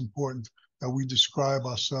 why it's important that we describe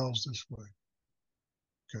ourselves this way.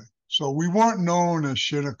 Okay, so we weren't known as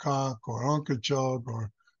Shinnecock or Unkechaug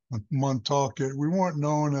or Montauk. We weren't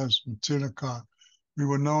known as Matinecock. We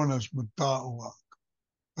were known as Mata'uak.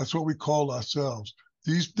 That's what we called ourselves.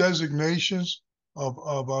 These designations of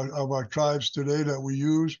our tribes today that we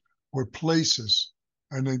use were places,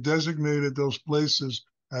 and they designated those places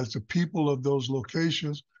as the people of those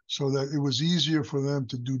locations so that it was easier for them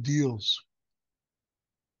to do deals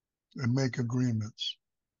and make agreements.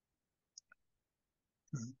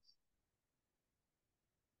 Okay.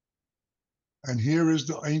 And here is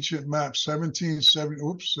the ancient map,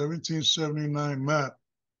 1779 map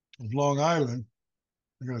of Long Island.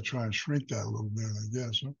 I'm going to try and shrink that a little bit, I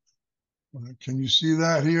guess. Huh? Can you see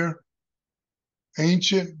that here?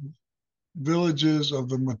 Ancient villages of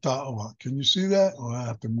the Mata'uak. Can you see that? Or I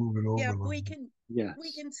have to move it over? Yeah, we can. Yes.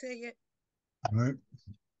 We can see it. All right.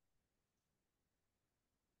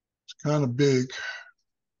 It's kind of big.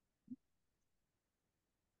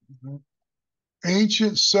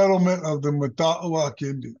 Ancient settlement of the Unkechaug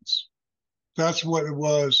Indians. That's what it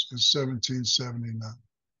was in 1779.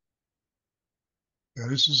 Yeah,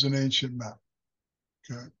 this is an ancient map.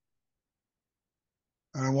 Okay.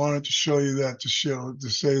 And I wanted to show you that to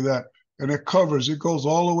say that. And it goes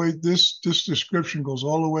all the way, this description goes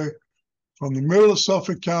all the way from the middle of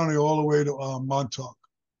Suffolk County all the way to Montauk.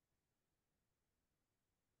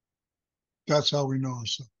 That's how we know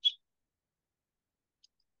ourselves.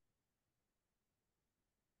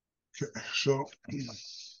 Okay, so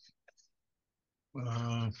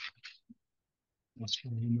let's go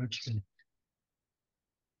to the next one.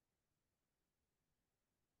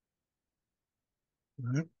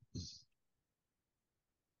 All right.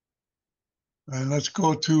 And let's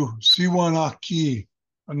go to Siwanaki.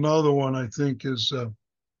 Another one I think is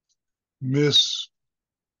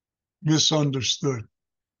misunderstood.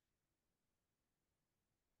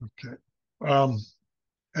 Okay.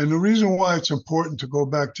 And the reason why it's important to go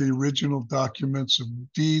back to the original documents of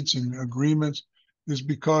deeds and agreements is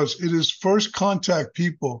because it is first contact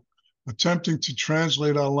people attempting to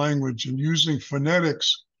translate our language and using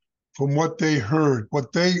phonetics from what they heard,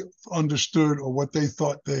 what they understood, or what they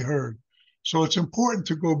thought they heard. So it's important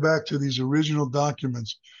to go back to these original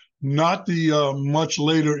documents, not the much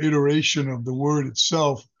later iteration of the word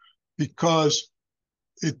itself, because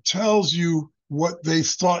it tells you what they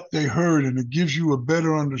thought they heard, and it gives you a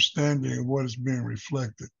better understanding of what is being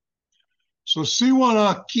reflected. So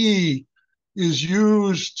Siwanaki is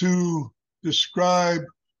used to describe a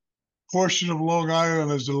portion of Long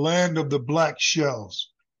Island as the land of the black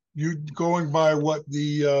shells. You going by what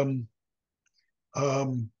the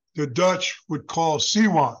Dutch would call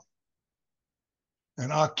Siwan,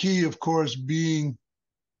 and Aki, of course, being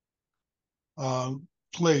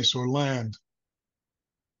place or land.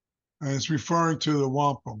 And it's referring to the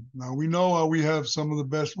wampum. Now, we know we have some of the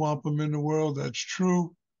best wampum in the world. That's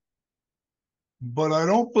true. But I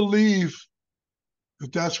don't believe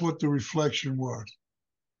that that's what the reflection was.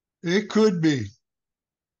 It could be,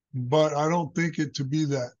 but I don't think it to be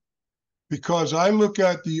that. Because I look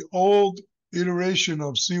at the old iteration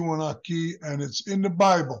of Siwanaki, and it's in the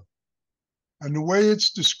Bible. And the way it's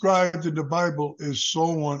described in the Bible is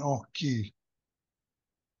Siwanaki.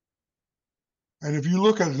 And if you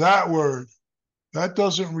look at that word, that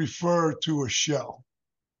doesn't refer to a shell.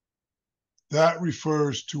 That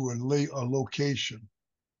refers to a location,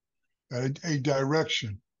 a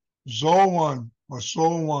direction. Zowan or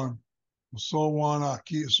Sowan,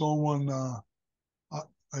 Sowanaki, Sowan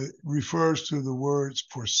refers to the words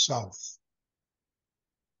for south.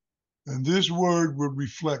 And this word would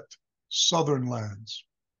reflect southern lands.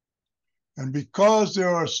 And because there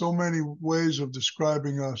are so many ways of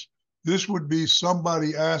describing us, this would be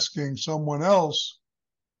somebody asking someone else,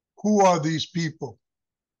 who are these people?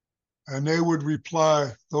 And they would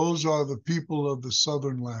reply, those are the people of the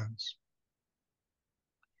southern lands.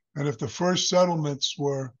 And if the first settlements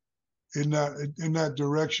were in that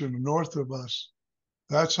direction, north of us,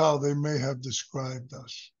 that's how they may have described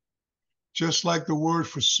us. Just like the word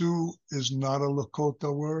for Sioux is not a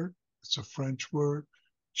Lakota word, it's a French word.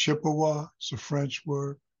 Chippewa is a French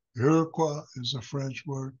word. Iroquois is a French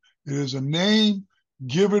word. It is a name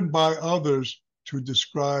given by others to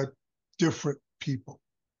describe different people.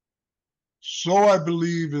 So I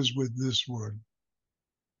believe is with this word.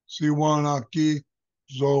 Siwanaki,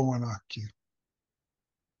 Zowanaki.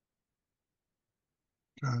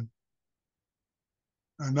 Okay.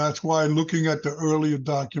 And that's why looking at the earlier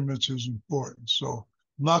documents is important. So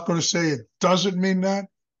I'm not going to say it doesn't mean that.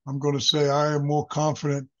 I'm going to say I am more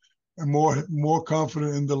confident and more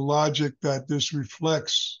confident in the logic that this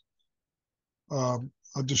reflects a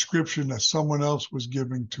description that someone else was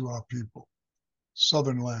giving to our people,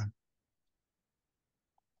 southern land.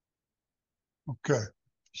 Okay,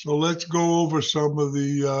 so let's go over some of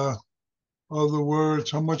the other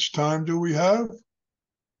words. How much time do we have?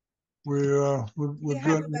 We're have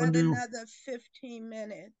about another 15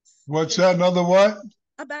 minutes. What's that? Another what?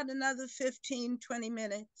 About another 15, 20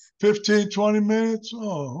 minutes. 15, 20 minutes?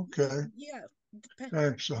 Oh, okay. Yeah.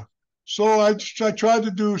 Thanks. So I tried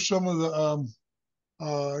to do some of the,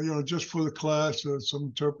 just for the class, some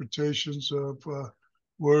interpretations of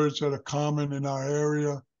words that are common in our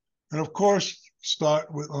area. And of course,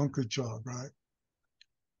 start with Unkechaug, right?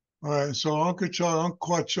 All right, so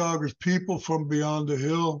Unkechaug is people from beyond the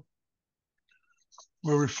hill.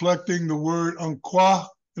 We're reflecting the word Unkwa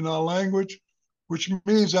in our language, which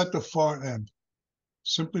means at the far end.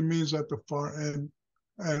 Simply means at the far end.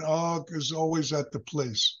 And Og is always at the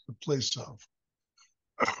place of.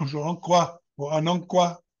 So Unkwa or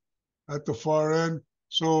Anunkwa at the far end.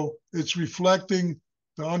 So it's reflecting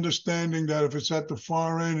the understanding that if it's at the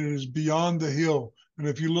far end, it is beyond the hill. And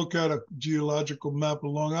if you look at a geological map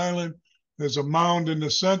of Long Island, there's a mound in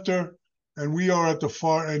the center, and we are at the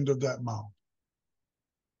far end of that mound.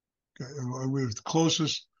 Okay, and we're the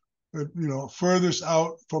closest, furthest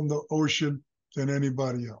out from the ocean than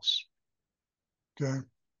anybody else. Okay,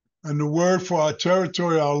 and the word for our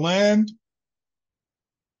territory, our land,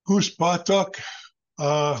 Poospatuck,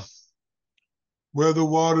 where the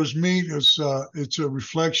waters meet, it's a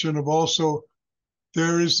reflection of also.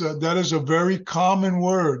 That is a very common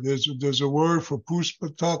word. There's a word for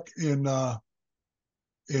Poospatuck in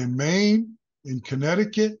Maine, in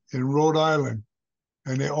Connecticut, in Rhode Island,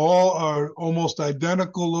 and they all are almost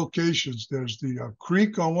identical locations. There's the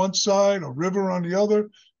creek on one side, a river on the other,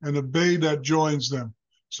 and a bay that joins them.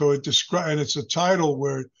 So and it's a tidal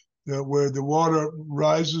where the water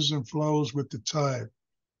rises and flows with the tide.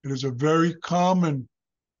 It is a very common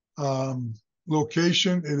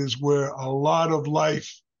location. It is where a lot of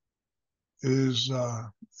life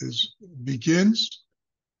begins,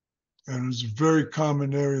 and it's a very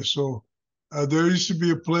common area. So there used to be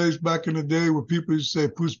a place back in the day where people used to say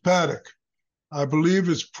Poospatuck. I believe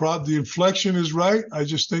the inflection is right. I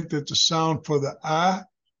just think that the sound for the ah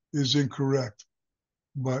is incorrect.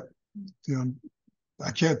 But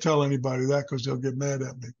I can't tell anybody that because they'll get mad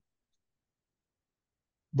at me.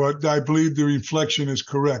 But I believe the inflection is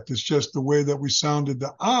correct. It's just the way that we sounded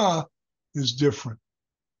the ah is different.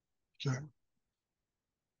 Okay.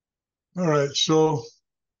 All right. So,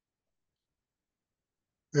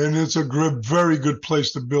 and it's a very good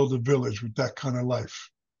place to build a village with that kind of life.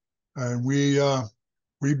 And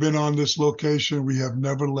we've been on this location. We have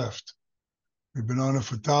never left. We've been on it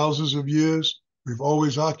for thousands of years. We've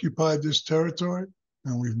always occupied this territory,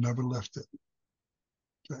 and we've never left it.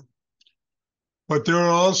 Okay. But there are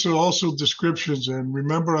also descriptions, and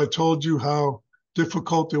remember I told you how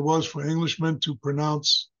difficult it was for Englishmen to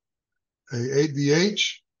pronounce the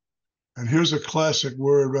H, and here's a classic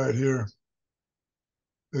word right here.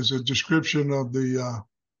 There's a description of the,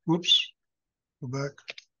 go back,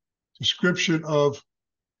 description of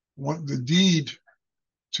the deed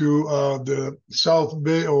to the South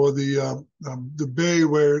Bay, or the bay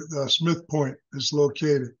where Smith Point is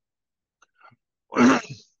located.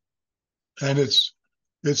 And it's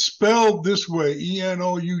spelled this way,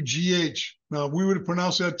 E-N-O-U-G-H. Now, if we were to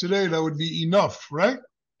pronounce that today, that would be enough, right?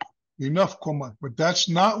 Enough, but that's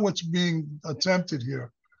not what's being attempted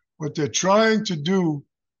here. What they're trying to do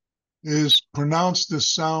is pronounce the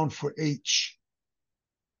sound for H.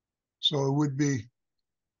 So it would be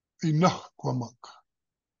enough,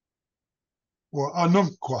 or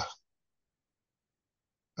anumqua,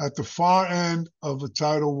 at the far end of the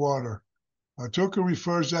tidal water. Tucker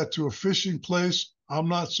refers that to a fishing place. I'm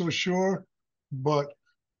not so sure, but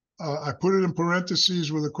I put it in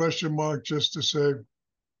parentheses with a question mark just to say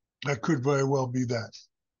that could very well be that.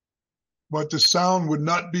 But the sound would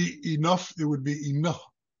not be enough. It would be enough,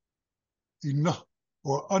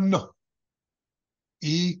 or anna.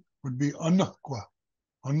 E would be anakwa,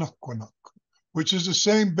 anakwanak, which is the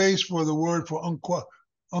same base for the word for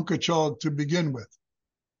Unkechaug to begin with.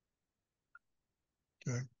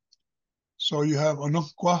 Okay. So you have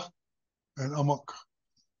anakwa and amok.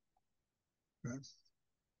 Okay.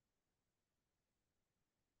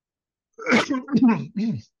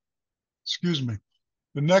 Excuse me.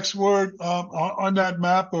 The next word on that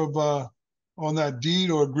map of on that deed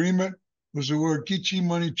or agreement was the word Kichi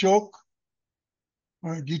Money Choke.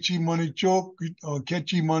 Right, Gichi Money Choke,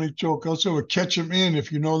 Kechi Money Choke. Also a Ketchum Inn,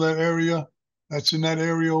 if you know that area. That's in that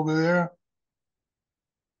area over there.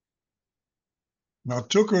 Now,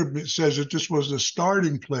 Tucker says that this was the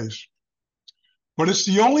starting place, but it's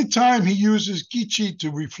the only time he uses Kichi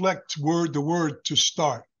to reflect the word to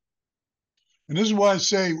start. And this is why I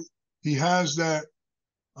say he has that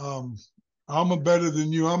I'm better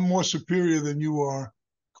than you, I'm more superior than you are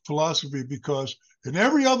philosophy, because in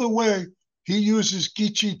every other way, he uses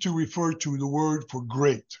Kichi to refer to the word for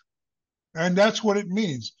great. And that's what it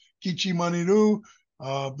means. Kichi Maniru,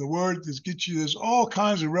 the word is Kichi. There's all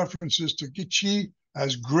kinds of references to Kichi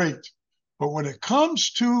as great. But when it comes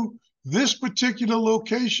to this particular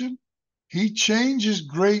location, he changes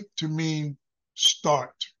great to mean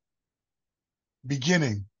start,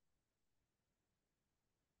 beginning.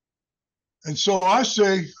 And so I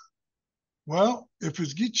say, well, if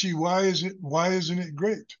it's Kichi, why isn't it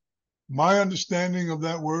great? My understanding of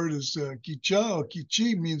that word is kicha or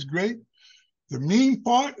kichi means great. The mean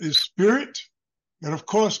part is spirit. And of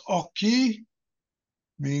course, oki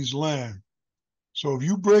means land. So if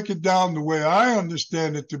you break it down the way I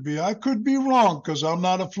understand it to be, I could be wrong because I'm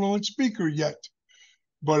not a fluent speaker yet.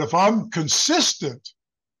 But if I'm consistent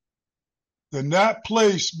then that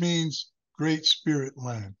place means Great Spirit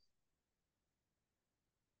land.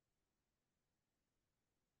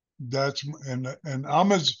 That's and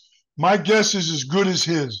I'm my guess is as good as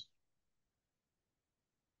his.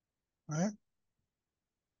 Right?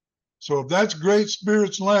 So if that's Great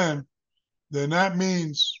Spirit's land, then that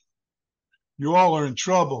means you all are in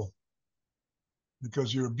trouble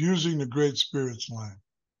because you're abusing the Great Spirit's land.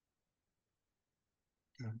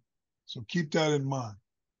 Okay. So keep that in mind.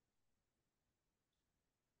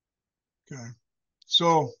 Okay.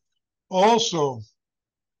 So also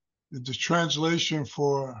the translation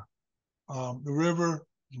for the river,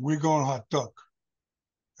 Unkechaug,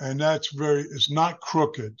 and that's it's not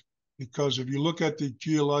crooked, because if you look at the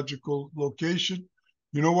geological location,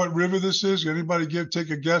 you know what river this is? Anybody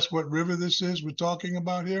take a guess what river this is we're talking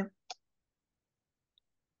about here?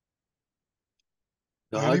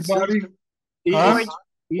 Anybody?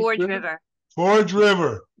 Forge River. Forge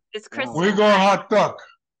River. It's crystal. Unkechaug.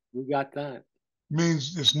 We got that.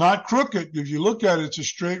 Means it's not crooked. If you look at it, it's a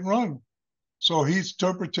straight run. So his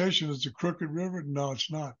interpretation is a crooked river. No,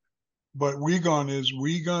 it's not. But Wigan is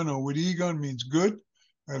Wigan, or Wigan means good,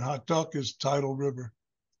 and Hatuk is tidal river.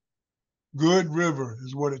 Good river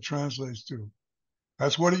is what it translates to.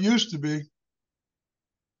 That's what it used to be.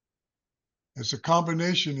 It's a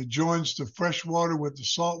combination. It joins the fresh water with the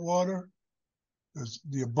salt water. There's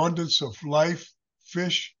the abundance of life,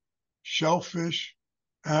 fish, shellfish,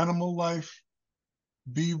 animal life,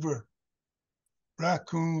 beaver,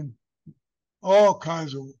 raccoon, all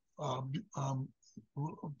kinds of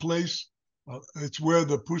place. It's where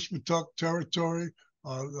the Poospatuck territory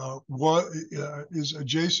is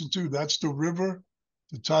adjacent to. That's the river,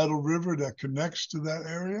 the tidal river that connects to that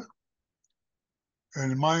area.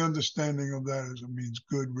 And my understanding of that is it means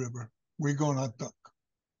good river. Unkechaug.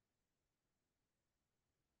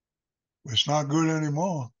 It's not good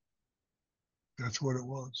anymore. That's what it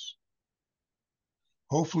was.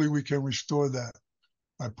 Hopefully we can restore that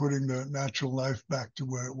by putting the natural life back to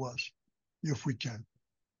where it was, if we can.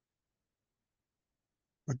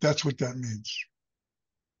 But that's what that means.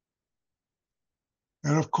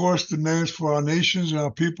 And of course, the names for our nations and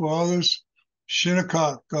our people, others,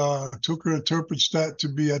 Shinnecock, Tucker interprets that to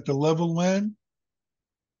be at the level land.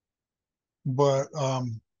 But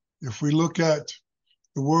if we look at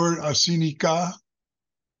the word Asinika,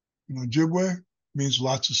 Ojibwe, means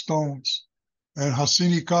lots of stones. And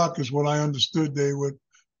Hasinikak is what I understood they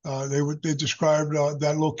described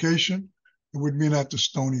that location. It would mean at the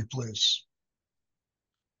stony place.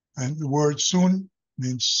 And the word sun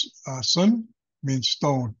means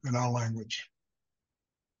stone in our language.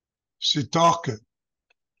 Sitak,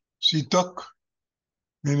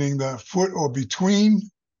 meaning the foot or between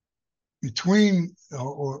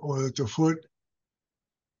or at the foot.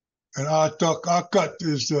 And Akat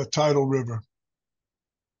is the tidal river,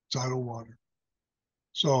 tidal water.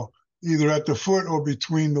 So either at the foot or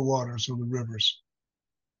between the waters of the rivers.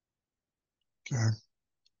 Okay.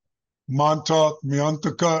 Montauk,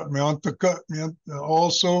 Meontaka,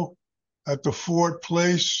 also at the Fort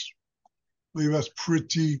Place. I believe that's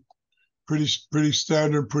pretty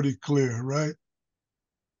standard, pretty clear, right?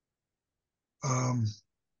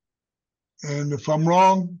 And if I'm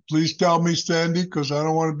wrong, please tell me, Sandy, because I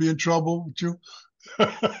don't want to be in trouble with you.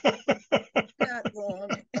 Not wrong.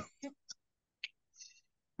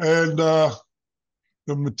 And the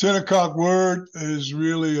Unkechaug word is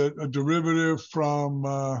really a derivative from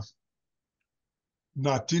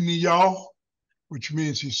Natiniyao, which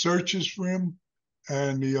means he searches for him.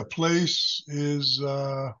 And the place is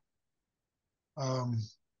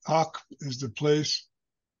Ak is the place,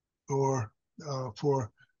 or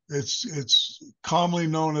for it's commonly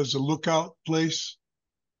known as a lookout place.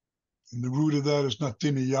 And the root of that is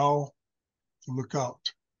Natiniyao, to look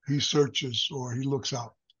out. He searches or he looks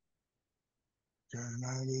out. Okay, and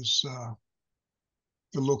that is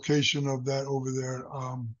the location of that over there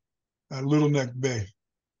at Little Neck Bay.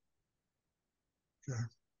 Okay.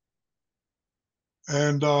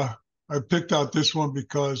 And I picked out this one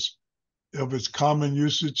because of its common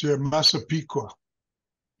usage here, Massapequa.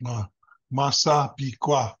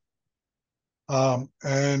 Massapequa. And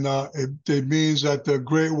it means that the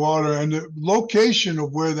Great Water, and the location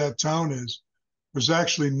of where that town is was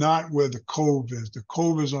actually not where the cove is. The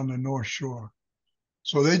cove is on the North Shore.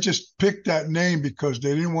 So they just picked that name because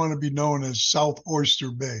they didn't want to be known as South Oyster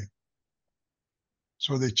Bay.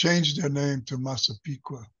 So they changed their name to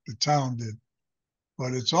Massapequa, the town did.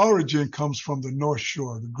 But its origin comes from the North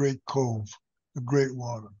Shore, the Great Cove, the Great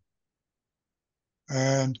Water.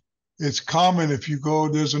 And it's common if you go,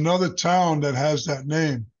 there's another town that has that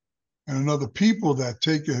name and another people that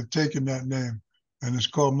have taken that name, and it's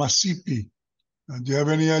called Masipi. Do you have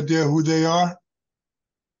any idea who they are?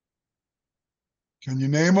 Can you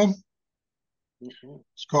name them?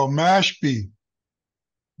 It's called Mashpee.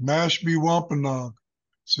 Mashpee Wampanoag.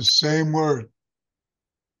 It's the same word.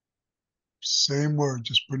 Same word,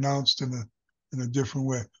 just pronounced in a different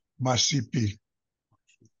way. Masipi.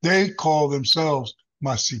 They call themselves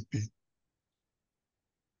Masipi.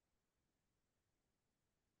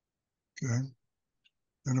 Okay.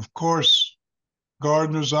 And of course,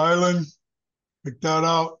 Gardiner's Island, pick that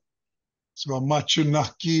out. It's about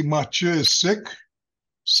Machinaki. Machi is sick,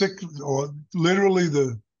 or literally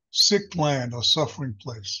the sick land or suffering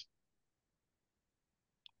place.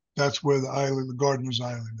 That's where the island, the Gardiner's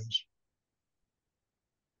Island is.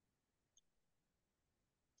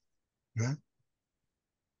 Okay.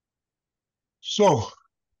 So,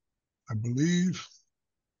 I believe,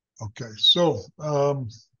 okay, so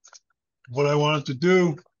what I wanted to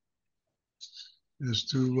do is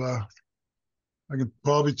to, I can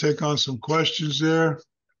probably take on some questions there,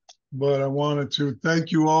 but I wanted to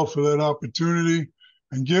thank you all for that opportunity.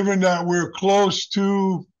 And given that we're close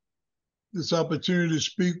to this opportunity to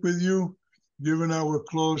speak with you, given that we're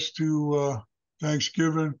close to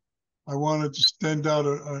Thanksgiving, I wanted to send out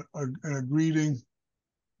a greeting,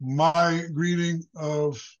 my greeting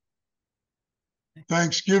of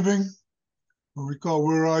Thanksgiving, what we call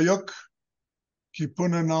Wirayuk,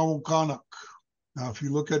 Kipuna Nawakanak. Now, if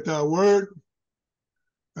you look at that word,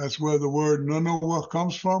 that's where the word Nunawa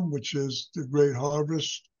comes from, which is the great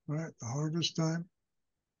harvest, right? The harvest time.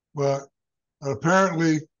 But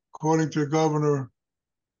apparently, according to the governor,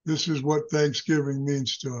 this is what Thanksgiving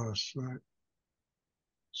means to us, right?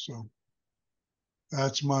 So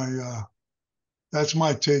that's my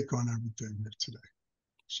take on everything here today.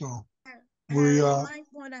 So Wirayuk,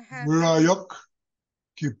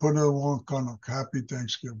 Kipuna Nawakanak. Happy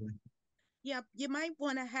Thanksgiving. Yep, you might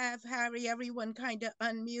want to have Harry, everyone kind of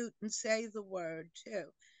unmute and say the word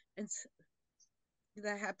too. And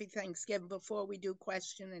the happy Thanksgiving before we do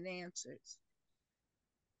question and answers.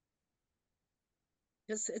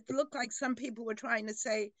 Because it looked like some people were trying to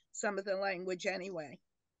say some of the language anyway.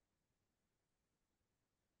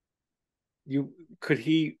 Could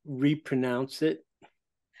he repronounce it?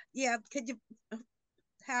 Yeah, could you,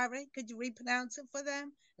 Harry, could you repronounce it for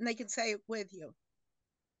them? And they can say it with you.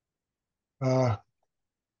 The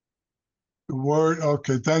word,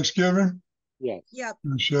 okay, Thanksgiving? Yes. Yep.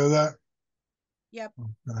 Can you share that? Yep.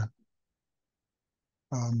 Okay.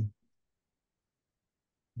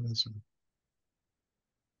 Let's see.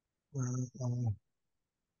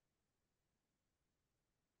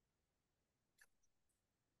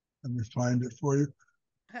 Let me find it for you.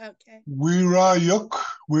 Okay. Wirayuk.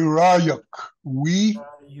 Wirayuk.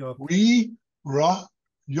 Wirayuk.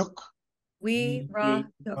 Yuk.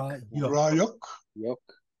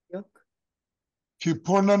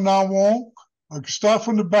 Kipuna Nawonk. Okay, start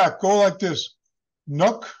from the back. Go like this.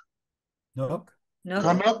 Nuk. Kanuk.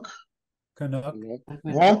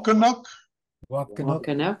 Wonkanuk.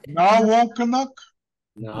 Nawonkanuk.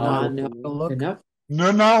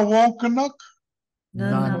 Nuna Wonkanuk.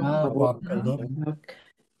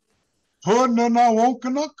 Pununa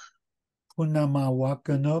Wonkanuk.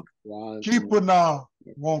 Kipuna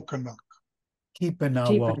Wonkanuk.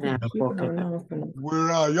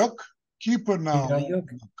 Wirayuk. Kipuna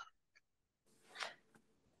Wonkanuk.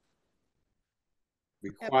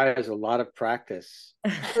 Requires a lot of practice.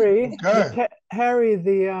 Harry, Okay. Harry,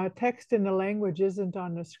 the text in the language isn't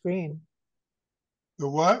on the screen. The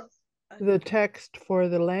what? The text for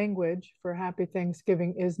the language for Happy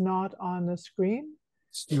Thanksgiving is not on the screen.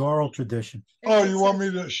 It's the oral tradition. Oh, you want me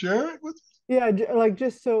to share it with you? Yeah, like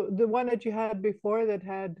just so the one that you had before that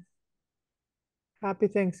had Happy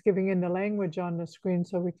Thanksgiving in the language on the screen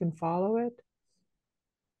so we can follow it.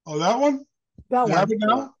 Oh, that one? That you one. have it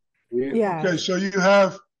now? Yeah. Okay, so you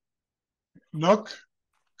have Nuk,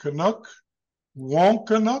 Kanuk,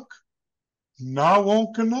 Wonkanuk, Na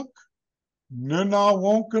Wonkanuk, Nuna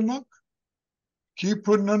Wonkanuk,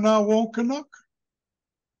 Kipa Nuna Wonkanuk.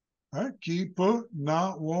 All right, Kipa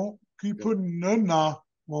Nuna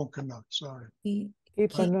Wonkanuk. Sorry.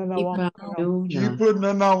 Kipa Nuna Wonkanuk. Kipa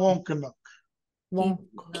Nuna Wonkanuk.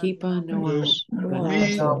 Keepa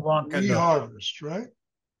We harvest, right?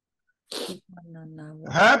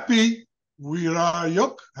 Happy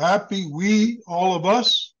Wirayuk. Happy we, all of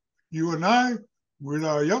us, you and I,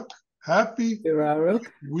 Wirayuk. Happy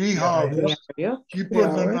we harvest. Kipa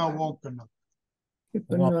Nuna Wonkanuk.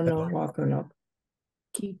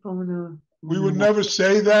 We would never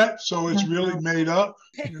say that, so it's really made up,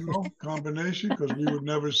 combination, because we would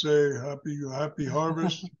never say happy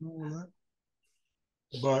harvest and all that.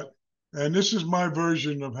 But And this is my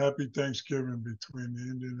version of Happy Thanksgiving between the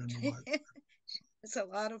Indian and the white. It's a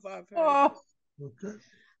lot of our Oh, Okay.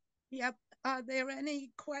 Yep. Are there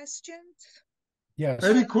any questions? Yes,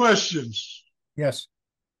 Any questions? yes.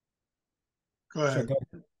 Go Sure, ahead. go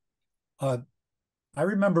ahead. I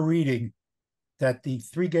remember reading that the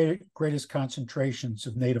three greatest concentrations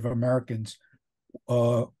of Native Americans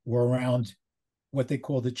were around what they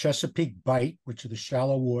call the Chesapeake Bight, which are the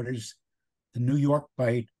shallow waters, the New York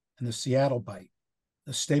Bight, and the Seattle Bight.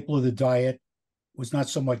 The staple of the diet was not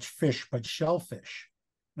so much fish, but shellfish.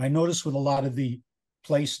 And I noticed with a lot of the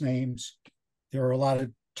place names, there are a lot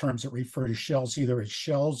of terms that refer to shells, either as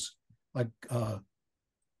shells, like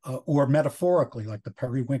or metaphorically, like the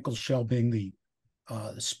periwinkle shell being the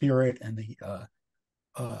spirit and the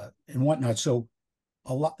and whatnot. So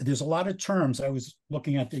there's a lot of terms. I was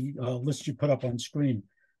looking at the list you put up on screen.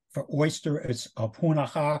 For oyster, it's a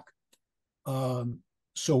punahak.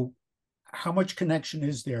 So how much connection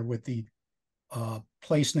is there with the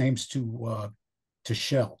place names to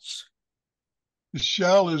shells? The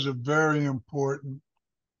shell is a very important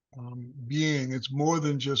being. It's more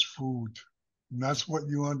than just food. And that's what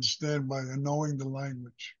you understand by knowing the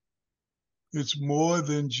language. It's more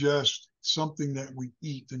than just something that we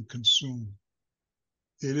eat and consume.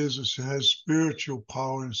 It has spiritual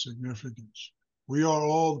power and significance. We are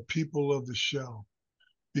all the people of the shell.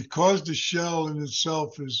 Because the shell in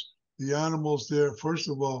itself is the animals there, first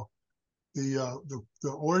of all, the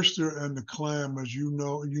oyster and the clam, as you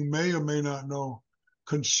know, you may or may not know,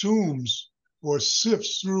 consumes or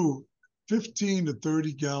sifts through 15 to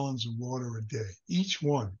 30 gallons of water a day, each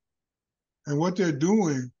one. And what they're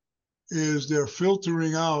doing is they're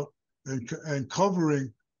filtering out and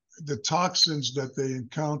covering the toxins that they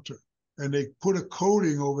encounter. And they put a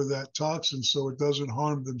coating over that toxin so it doesn't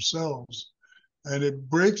harm themselves. And it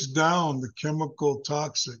breaks down the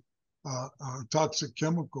toxic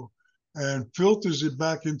chemical, and filters it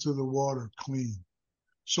back into the water clean.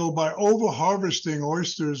 So by over-harvesting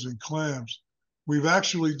oysters and clams, we've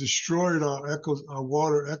actually destroyed our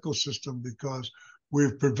water ecosystem because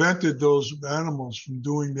we've prevented those animals from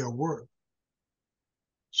doing their work.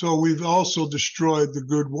 So we've also destroyed the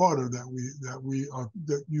good water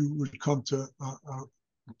that you would come to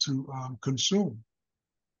consume.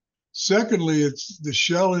 Secondly, it's the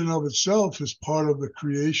shell in of itself is part of the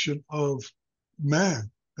creation of man,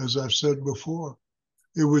 as I've said before.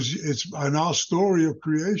 It's in our story of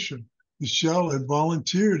creation. The shell had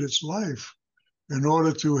volunteered its life in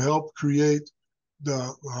order to help create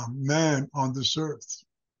the man on this earth.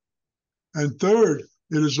 And third,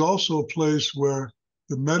 it is also a place where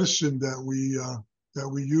the medicine that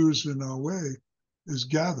we use in our way is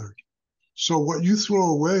gathered. So what you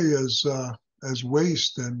throw away as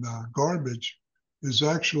waste and garbage is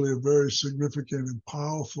actually a very significant and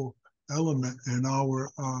powerful element in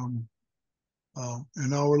our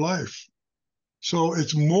life. So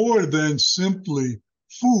it's more than simply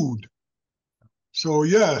food. So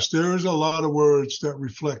yes, there is a lot of words that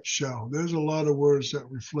reflect shell. There's a lot of words that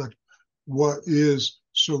reflect what is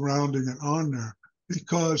surrounding and on there,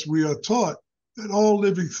 because we are taught that all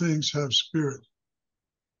living things have spirit.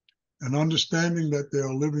 And understanding that there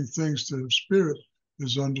are living things that have spirit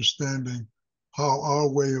is understanding how our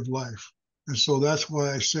way of life. And so that's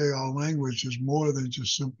why I say our language is more than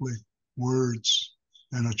just simply words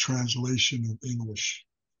and a translation of English.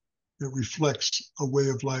 It reflects a way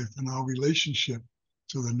of life and our relationship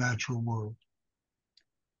to the natural world.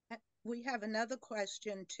 We have another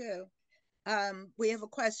question too. We have a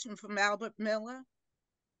question from Albert Miller,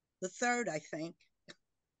 the third, I think.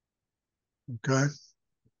 Okay.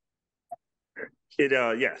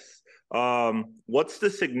 Yes. What's the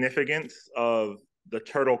significance of the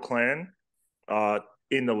Turtle Clan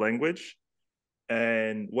in the language?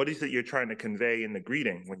 And what is it you're trying to convey in the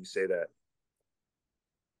greeting when you say that?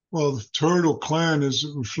 Well, the Turtle Clan is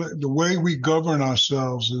the way we govern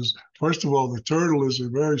ourselves is, first of all, the turtle is a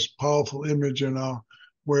very powerful image in our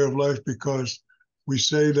way of life, because we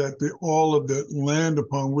say that all of the land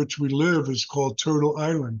upon which we live is called Turtle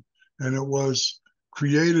Island, and it was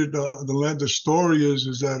created. The story is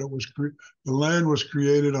that the land was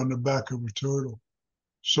created on the back of a turtle.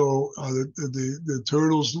 So the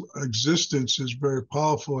turtle's existence is very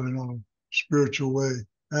powerful in our spiritual way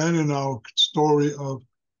and in our story of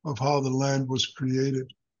how the land was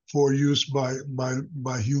created for use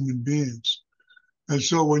by human beings. And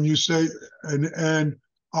so when you say, and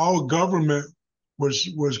our government was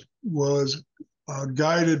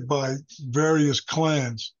guided by various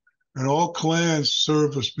clans, and all clans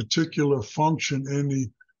serve a particular function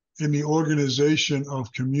in the organization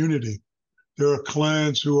of community. There are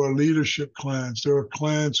clans who are leadership clans. There are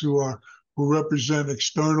clans who represent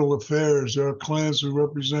external affairs. There are clans who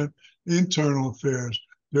represent internal affairs.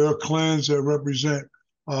 There are clans that represent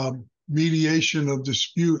mediation of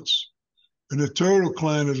disputes. And the Turtle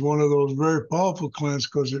Clan is one of those very powerful clans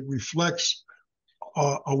because it reflects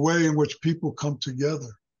a way in which people come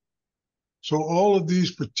together. So all of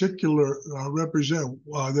these particular represent,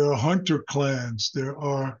 there are hunter clans, there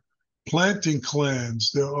are planting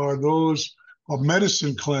clans, there are those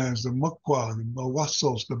medicine clans, the Mukwa, the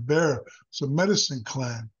Wasos, the Bear, it's a medicine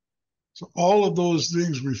clan. So all of those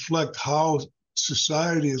things reflect how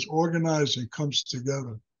society is organized and comes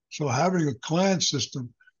together. So having a clan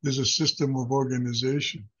system is a system of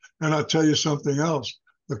organization. And I'll tell you something else.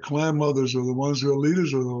 The clan mothers are the ones who are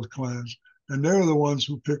leaders of those clans, and they're the ones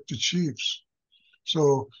who pick the chiefs.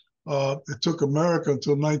 So it took America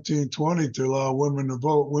until 1920 to allow women to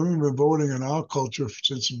vote. Women have been voting in our culture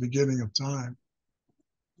since the beginning of time.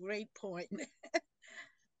 Great point.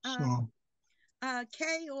 So,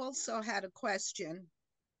 Kay also had a question.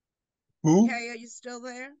 who? Kay, are you still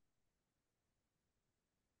there?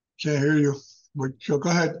 Can't hear you. Go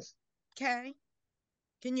ahead. Kay,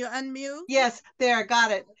 can you unmute? Yes, there,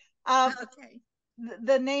 got it. Okay.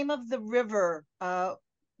 The name of the river,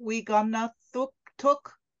 Wigamnatuk,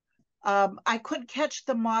 I couldn't catch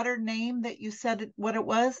the modern name that you said what it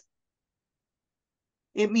was.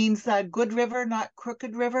 It means good river, not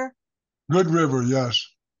crooked river. Good river, yes.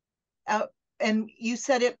 And you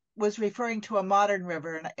said it was referring to a modern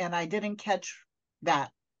river, and I didn't catch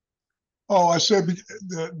that. Oh, I said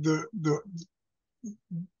the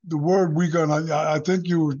word I think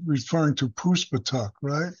you were referring to Poospatuck,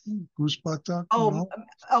 right? Poospatuck? Oh, no?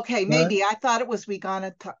 Okay, maybe. Right? I thought it was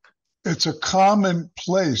Wigamnatuk. It's a common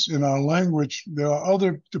place in our language. There are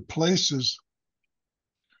other places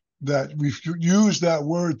that we use that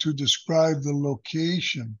word to describe the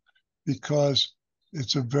location because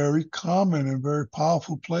it's a very common and very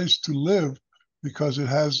powerful place to live because it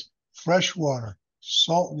has fresh water,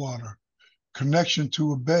 salt water, connection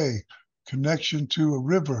to a bay, connection to a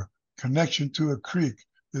river, connection to a creek.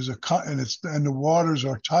 And the waters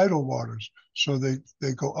are tidal waters, so they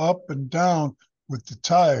go up and down with the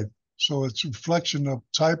tide. So it's a reflection of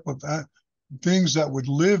type of things that would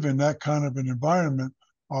live in that kind of an environment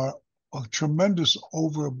are a tremendous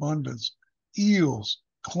overabundance. Eels,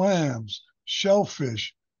 clams,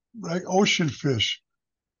 shellfish, right? Ocean fish,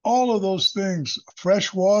 all of those things,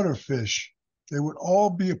 freshwater fish, they would all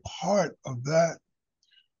be a part of that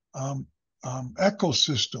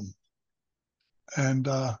ecosystem. And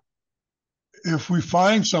if we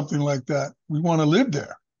find something like that, we want to live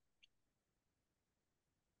there.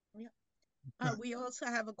 We also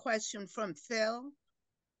have a question from Phil,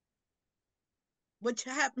 which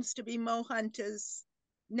happens to be Mo Hunter's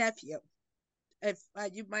nephew. If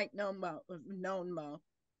you might know Mo, known Mo.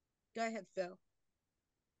 Go ahead, Phil.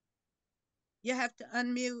 You have to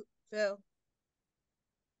unmute, Phil.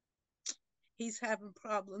 He's having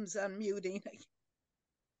problems unmuting.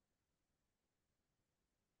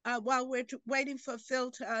 While we're waiting for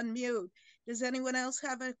Phil to unmute, does anyone else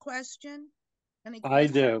have a question? I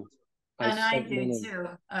do. I do too.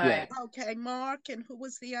 All right. Okay, Mark, and who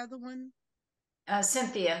was the other one?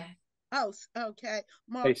 Cynthia. Oh, okay.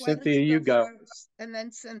 Mark, hey, Cynthia, you go. First, and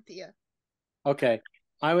then Cynthia. Okay.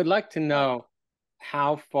 I would like to know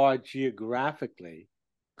how far geographically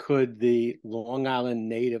could the Long Island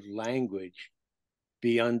native language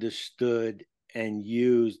be understood and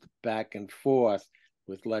used back and forth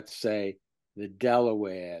with, let's say, the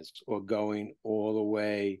Delawares, or going all the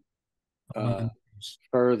way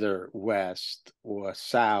further west or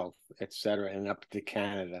south, etc., and up to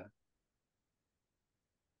Canada?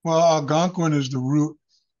 Well, Algonquin is the root,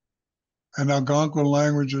 and Algonquin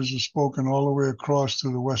languages are spoken all the way across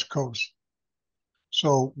to the West Coast.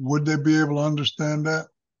 So would they be able to understand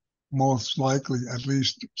that? Most likely, at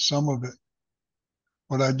least some of it.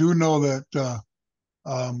 But I do know that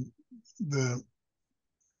the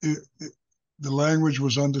language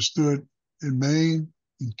was understood in Maine,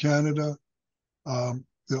 in Canada. The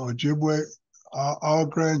Ojibwe, our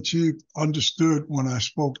Grand Chief, understood when I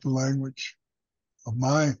spoke the language of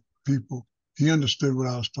my people. He understood what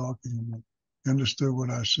I was talking about. He understood what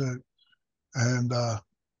I said, and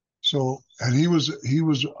he was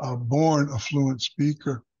born a fluent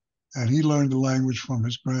speaker, and he learned the language from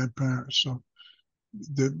his grandparents. So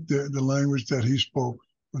the language that he spoke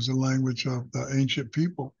was the language of the ancient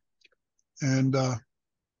people, and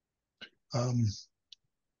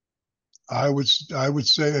I would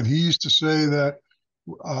say, and he used to say that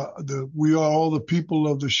we are all the people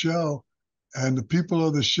of the shell, And the people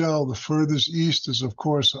of the shell, the furthest east is, of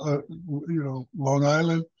course, Long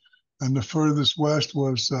Island, and the furthest west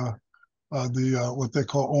was what they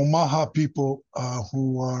call Omaha people,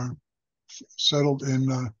 who are settled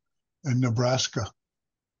in Nebraska.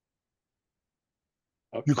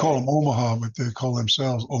 Okay. You call them Omaha, but they call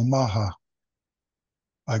themselves Omaha.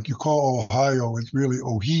 Like you call Ohio, it's really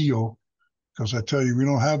Ohio, because I tell you, we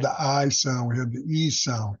don't have the I sound, we have the E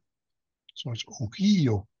sound. So it's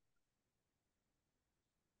Ohio.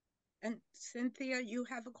 And Cynthia, you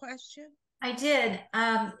have a question? I did.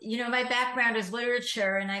 My background is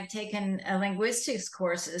literature, and I've taken linguistics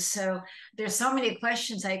courses. So there's so many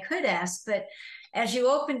questions I could ask. But as you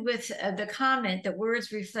opened with the comment that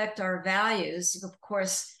words reflect our values, of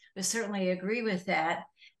course, we certainly agree with that.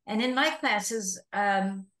 And in my classes,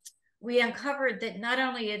 we uncovered that not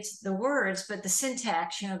only it's the words, but the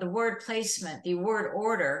syntax, the word placement, the word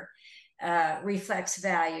order reflects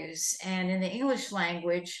values. And in the English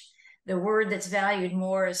language, the word that's valued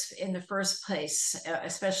more is in the first place,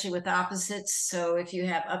 especially with opposites. So if you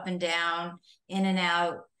have up and down, in and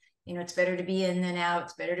out, it's better to be in than out.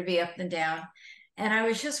 It's better to be up than down. And I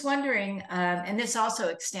was just wondering, and this also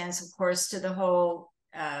extends, of course, to the whole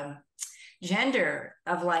gender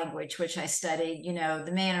of language, which I studied,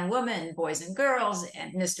 the man and woman, boys and girls,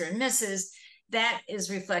 and Mr. and Mrs., that is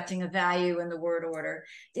reflecting a value in the word order.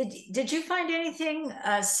 Did you find anything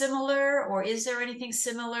similar, or is there anything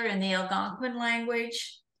similar in the Algonquin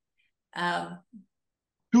language?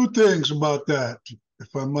 Two things about that,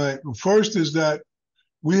 if I might. First is that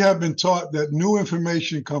we have been taught that new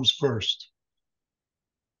information comes first.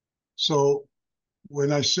 So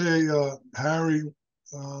when I say Harry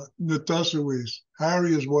Natusawis,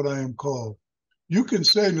 Harry is what I am called. You can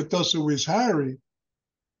say Natusawis Harry,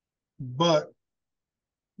 but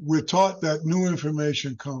we're taught that new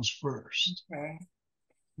information comes first.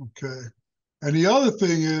 Okay. And the other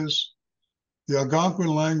thing is the Algonquin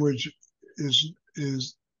language is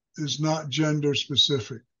not gender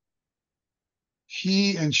specific.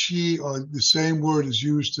 He and she are the same word is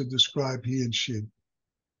used to describe he and she.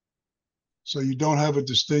 So you don't have a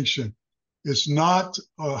distinction. It's not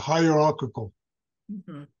hierarchical.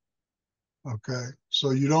 Mm-hmm. Okay. So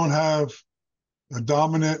you don't have a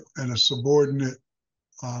dominant and a subordinate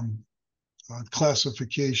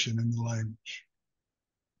classification in the language.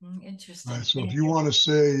 Interesting. Right? So if you want to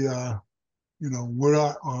say,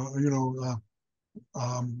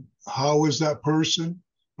 how is that person,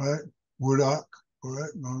 right? Wurak,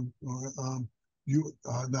 right? Not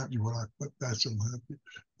Wurak, but that's unhappy.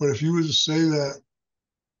 But if you were to say that,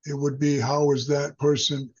 it would be how is that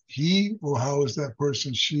person he, or how is that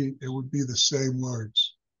person she? It would be the same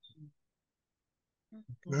words.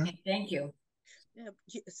 Okay, thank you.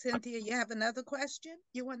 Cynthia, you have another question?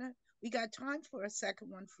 We got time for a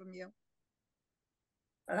second one from you.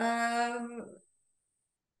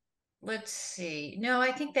 Let's see. No,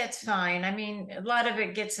 I think that's fine. I mean, a lot of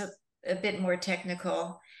it gets a bit more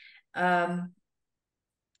technical. Okay.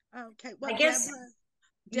 Well, I guess,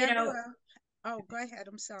 Deborah. Oh, go ahead.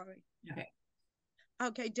 I'm sorry. Okay.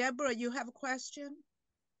 Okay, Deborah, you have a question?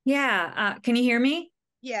 Yeah. Can you hear me?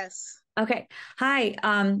 Yes. Okay. Hi.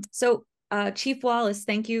 So Chief Wallace,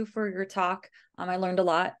 thank you for your talk. I learned a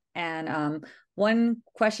lot. And one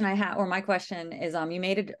question I have, or my question is, you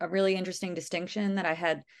made a really interesting distinction that I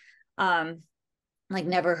had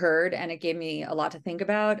never heard, and it gave me a lot to think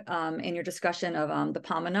about in your discussion of the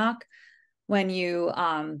Paumanok, when you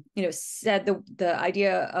said the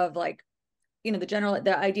idea of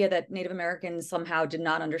the idea that Native Americans somehow did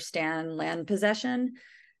not understand land possession,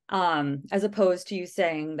 as opposed to you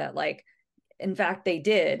saying that in fact they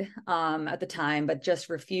did at the time, but just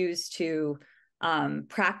refused to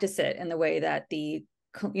practice it in the way that the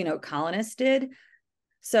colonists did.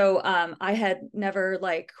 So I had never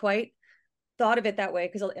quite thought of it that way,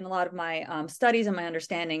 because in a lot of my studies and my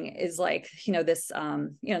understanding is this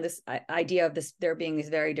this idea of there being these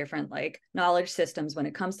very different knowledge systems when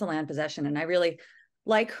it comes to land possession. And I really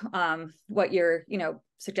like what you're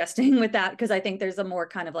suggesting with that, because I think there's a more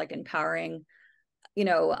kind of empowering I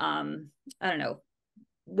don't know,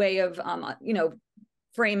 way of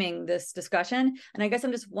framing this discussion. And I guess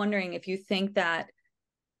I'm just wondering if you think that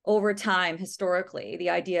over time, historically, the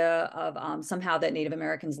idea of somehow that Native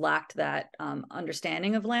Americans lacked that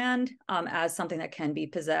understanding of land as something that can be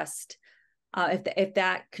possessed, if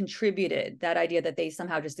that contributed, that idea that they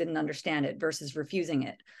somehow just didn't understand it versus refusing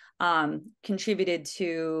it, contributed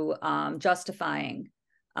to justifying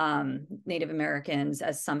Native Americans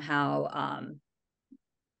as somehow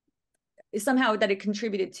that it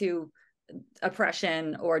contributed to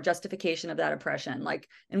oppression or justification of that oppression.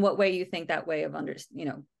 In what way you think that way of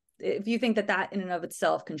if you think that that in and of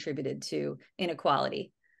itself contributed to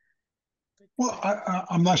inequality. Well,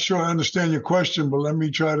 I'm not sure I understand your question, but let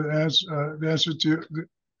me try to answer to you.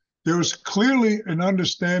 There was clearly an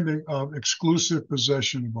understanding of exclusive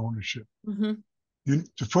possession of ownership.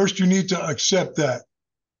 First, you need to accept that,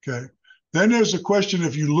 okay? Then there's a question,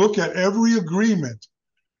 if you look at every agreement,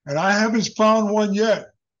 and I haven't found one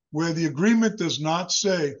yet, where the agreement does not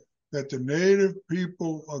say that the Native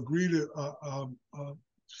people agree to,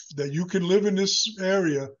 that you can live in this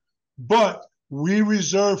area, but we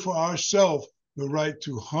reserve for ourselves the right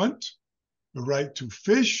to hunt, the right to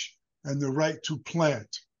fish, and the right to plant.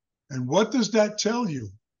 And what does that tell you?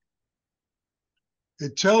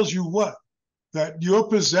 It tells you what? That your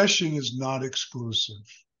possession is not exclusive.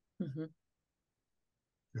 Okay.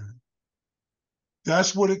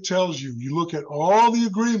 That's what it tells you. You look at all the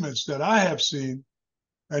agreements that I have seen,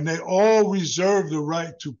 and they all reserve the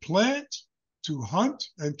right to plant, to hunt,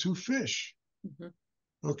 and to fish.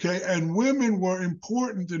 Okay, and women were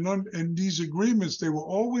important in these agreements. They were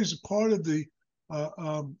always a part of the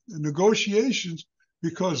negotiations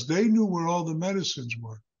because they knew where all the medicines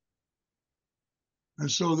were. And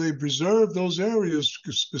so they preserved those areas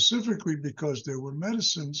specifically because there were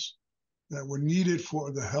medicines that were needed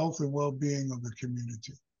for the health and well-being of the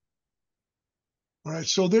community. All right,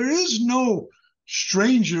 so there is no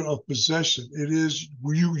stranger of possession. It is,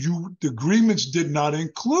 the agreements did not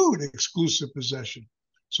include exclusive possession.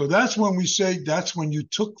 So that's when we say that's when you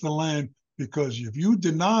took the land, because if you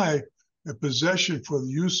deny a possession for the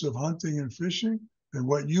use of hunting and fishing, then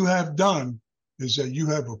what you have done is that you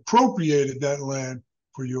have appropriated that land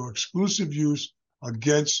for your exclusive use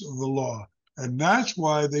against the law. And that's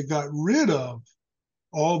why they got rid of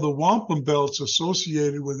all the wampum belts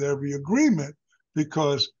associated with every agreement,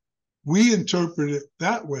 because we interpret it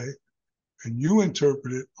that way and you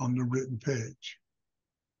interpret it on the written page.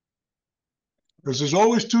 Because there's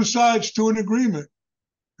always two sides to an agreement.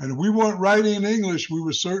 And if we weren't writing in English, we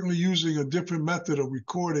were certainly using a different method of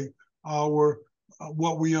recording our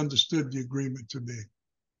what we understood the agreement to be.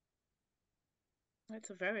 That's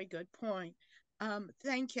a very good point.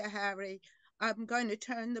 Thank you, Harry. I'm going to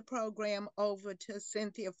turn the program over to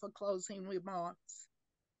Cynthia for closing remarks.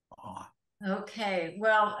 Okay,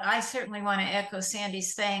 well, I certainly want to echo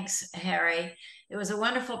Sandy's thanks, Harry. It was a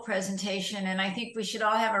wonderful presentation, and I think we should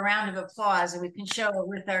all have a round of applause, and we can show it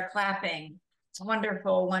with our clapping. It's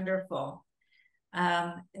wonderful, wonderful.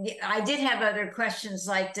 I did have other questions,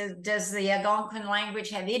 like does the Algonquin language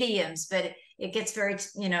have idioms? But it gets very,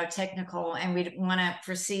 technical, and we want to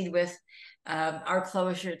proceed with our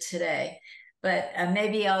closure today. But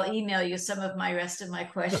maybe I'll email you some of my rest of my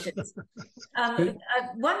questions.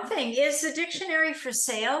 One thing, is the dictionary for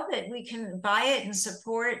sale that we can buy it and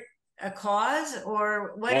support a cause,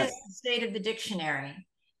 or what is the state of the dictionary?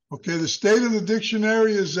 Okay, the state of the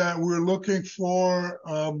dictionary is that we're looking for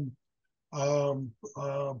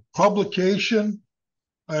publication,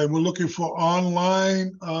 and we're looking for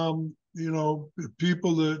online,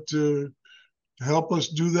 people to help us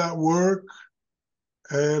do that work.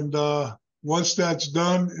 And once that's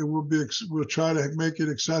done, we'll try to make it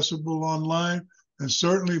accessible online and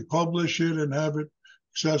certainly publish it and have it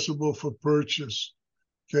accessible for purchase.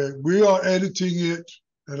 Okay, we are editing it,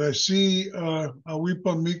 and I see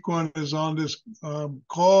Awipa Mikwan is on this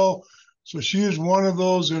call. So she is one of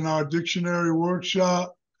those in our dictionary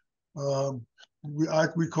workshop. We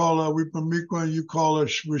call her Awipa Mikwan, you call her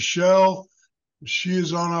Rochelle. She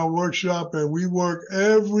is on our workshop, and we work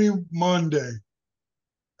every Monday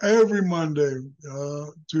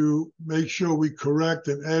to make sure we correct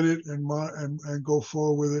and edit and go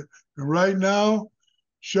forward with it. And right now,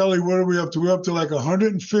 Shelley, what are we up to? We're up to like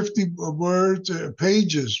 150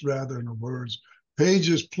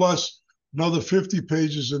 pages plus another 50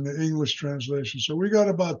 pages in the English translation. So we got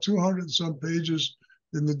about 200 and some pages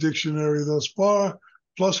in the dictionary thus far.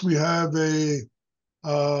 Plus we have a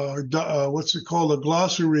what's it called? A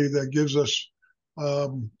glossary that gives us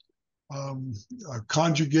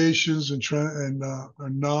conjugations and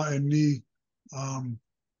na and ni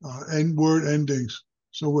word endings.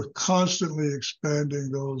 So we're constantly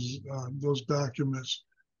expanding those documents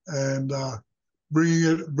and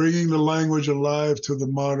bringing the language alive to the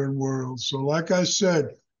modern world. So, like I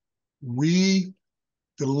said, the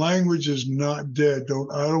language is not dead.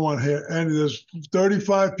 I don't want to hear any. There's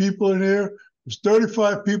 35 people in here. There's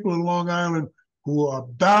 35 people in Long Island who are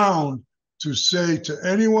bound to say to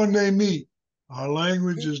anyone they meet, our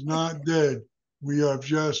language is not dead. We are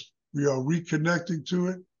reconnecting to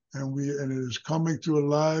it, and it is coming to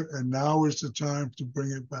alive, and now is the time to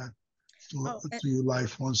bring it back to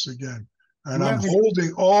life once again. And I'm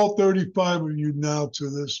holding all 35 of you now to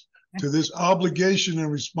this to this obligation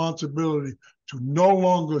and responsibility to no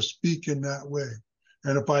longer speak in that way.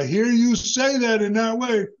 And if I hear you say that in that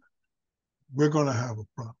way, we're going to have a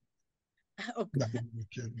problem. Okay.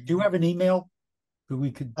 Do you have an email that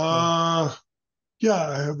we could? Yeah,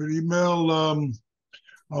 I have an email. I'm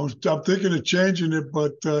thinking of changing it,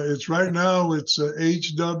 but it's right now. It's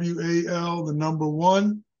HWAL, the number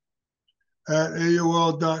 1 at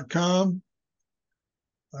AOL.com.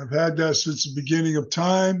 I've had that since the beginning of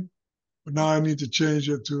time, but now I need to change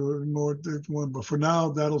it to a more different one. But for now,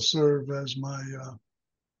 that'll serve as my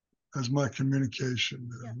communication.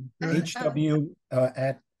 Yeah. HW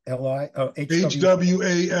at LI. Oh,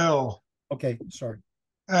 HWAL. Okay, sorry.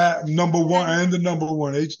 Number 1 and the number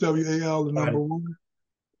 1. HWAL, the number 1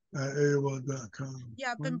 at AOL.com.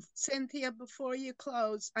 Yeah, but Cynthia, before you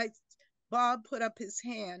close, Bob put up his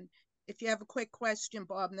hand. If you have a quick question,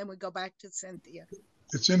 Bob, and then we go back to Cynthia.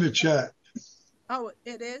 It's in the chat. Oh,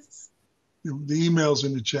 it is? The email's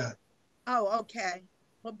in the chat. Oh, okay.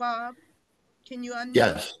 Well, Bob, can you unmute?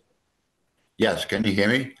 Yes. Yes, can you hear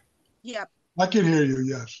me? Yep. I can hear you,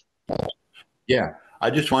 yes. Yeah, I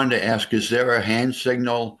just wanted to ask, is there a hand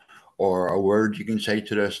signal or a word you can say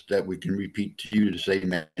to us that we can repeat to you to say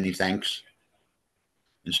many thanks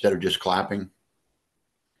instead of just clapping?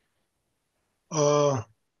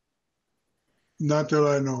 Not that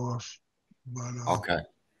I know of. But, okay.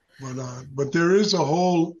 But there is a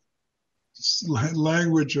whole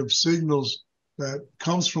language of signals that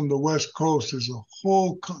comes from the West Coast. There's a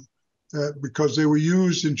whole because they were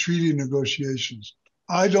used in treaty negotiations.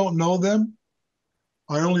 I don't know them.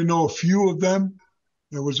 I only know a few of them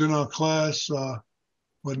that was in our class,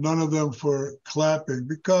 but none of them for clapping,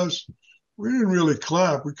 because we didn't really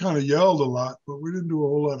clap. We kind of yelled a lot, but we didn't do a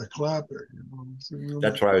whole lot of clapping.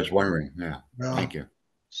 That's what I was wondering. Yeah. Thank you.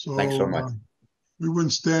 So, thanks so much. We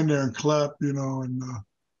wouldn't stand there and clap, and oh,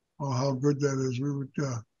 how good that is. We would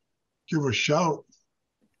give a shout,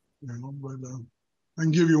 but I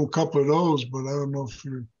can give you a couple of those, but I don't know if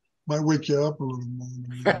it might wake you up a little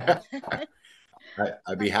more.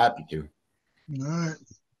 I'd be happy to. All right.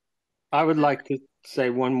 I would like to say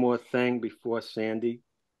one more thing before Sandy.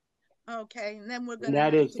 Okay, and then we're going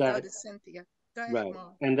to go to Cynthia. Go ahead, right.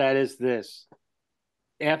 Mom. And that is this.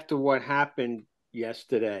 After what happened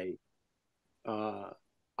yesterday,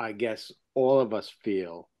 I guess all of us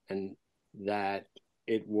feel and that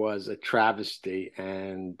it was a travesty,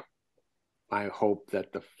 and I hope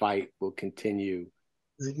that the fight will continue.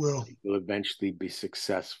 It will. It will eventually be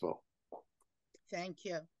successful. Thank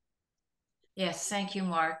you. Yes, thank you,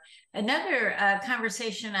 Mark. Another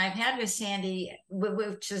conversation I've had with Sandy,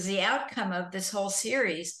 which is the outcome of this whole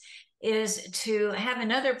series, is to have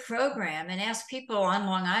another program and ask people on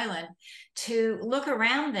Long Island to look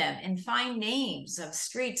around them and find names of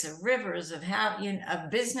streets, of rivers, of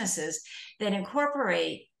of businesses that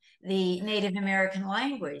incorporate the Native American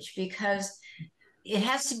language, because it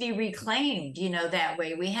has to be reclaimed, that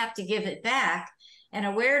way. We have to give it back. And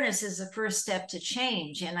awareness is the first step to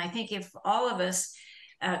change. And I think if all of us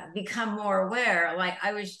become more aware, like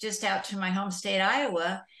I was just out to my home state,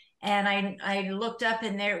 Iowa, and I looked up,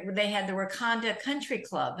 and they had the Wakanda Country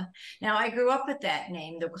Club. Now, I grew up with that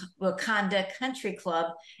name, the Wakanda Country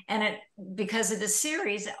Club, and because of the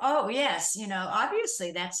series, oh yes,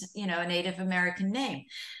 obviously that's a Native American name.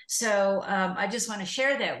 So I just want to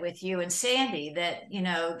share that with you and Sandy, that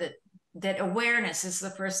that awareness is the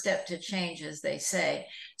first step to change, as they say.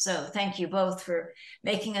 So thank you both for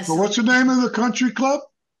making us. So what's the name of the country club?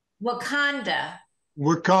 Wakanda.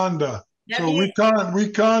 Wakanda. So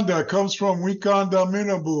Wakanda comes from Wakanda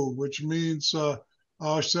Minabu, which means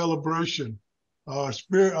our celebration. Our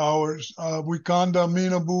Wakanda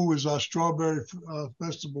Minabu is our strawberry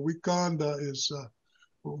festival. Wakanda is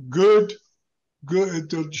good.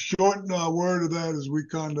 The short word of that is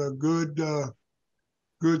Wakanda,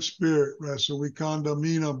 good spirit, right? So Wakanda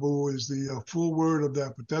Minabu is the full word of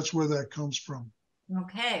that, but that's where that comes from.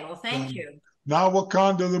 Okay, well, thank you. Not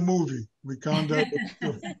Wakanda the movie, Wakanda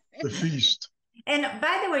the feast. And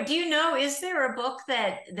by the way, do you know, is there a book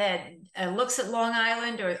that looks at Long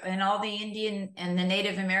Island and all the Indian and the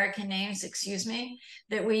Native American names,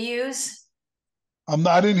 that we use?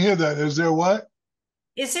 I didn't hear that. Is there what?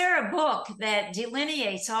 Is there a book that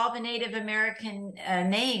delineates all the Native American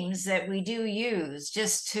names that we do use?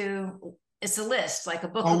 It's a list, like a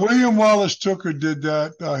book. William Wallace Tooker did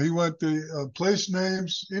that. He went to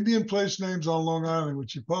Indian place names on Long Island,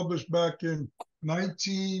 which he published back in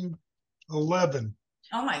 1911.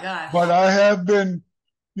 Oh my gosh. But I have been,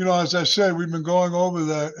 as I said, we've been going over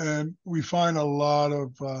that, and we find a lot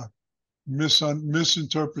of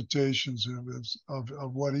misinterpretations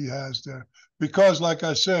of what he has there. Because, like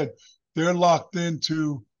I said, they're locked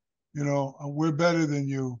into, you know, we're better than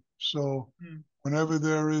you. So whenever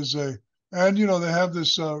there is and, you know, they have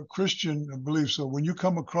this Christian belief. So when you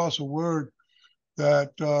come across a word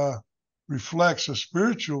that reflects a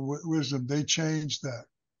spiritual wisdom, they change that.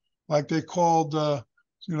 Like they called,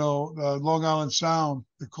 you know, Long Island Sound,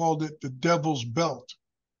 they called it the Devil's Belt.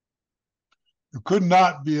 It could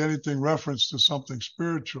not be anything referenced to something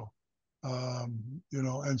spiritual, you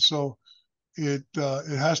know, and so it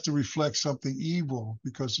has to reflect something evil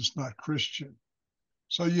because it's not Christian.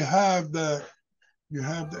 So you have that,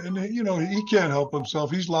 and you know, he can't help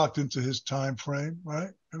himself. He's locked into his time frame,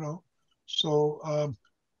 right? You know, so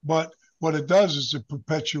but what it does is it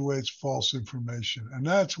perpetuates false information, and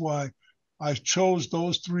that's why I chose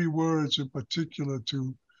those three words in particular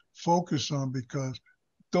to focus on, because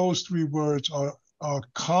those three words are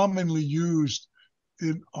commonly used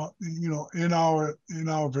in you know, in our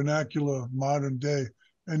vernacular modern day,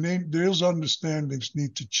 and those understandings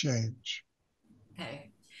need to change.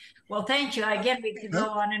 Okay. Well, thank you. Again, we could go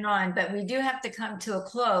on and on, but we do have to come to a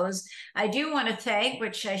close. I do want to thank,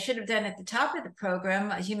 which I should have done at the top of the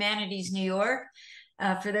program, Humanities New York,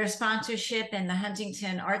 for their sponsorship, and the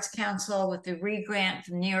Huntington Arts Council with the re-grant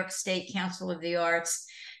from New York State Council of the Arts.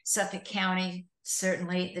 Suffolk County,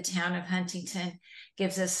 certainly the town of Huntington,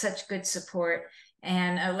 gives us such good support.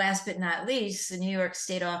 And last but not least, the New York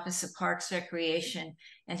State Office of Parks, Recreation,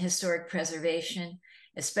 and Historic Preservation,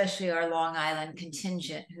 especially our Long Island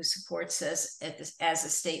contingent who supports us as a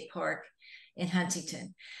state park in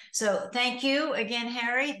Huntington. So thank you again,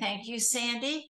 Harry. Thank you, Sandy.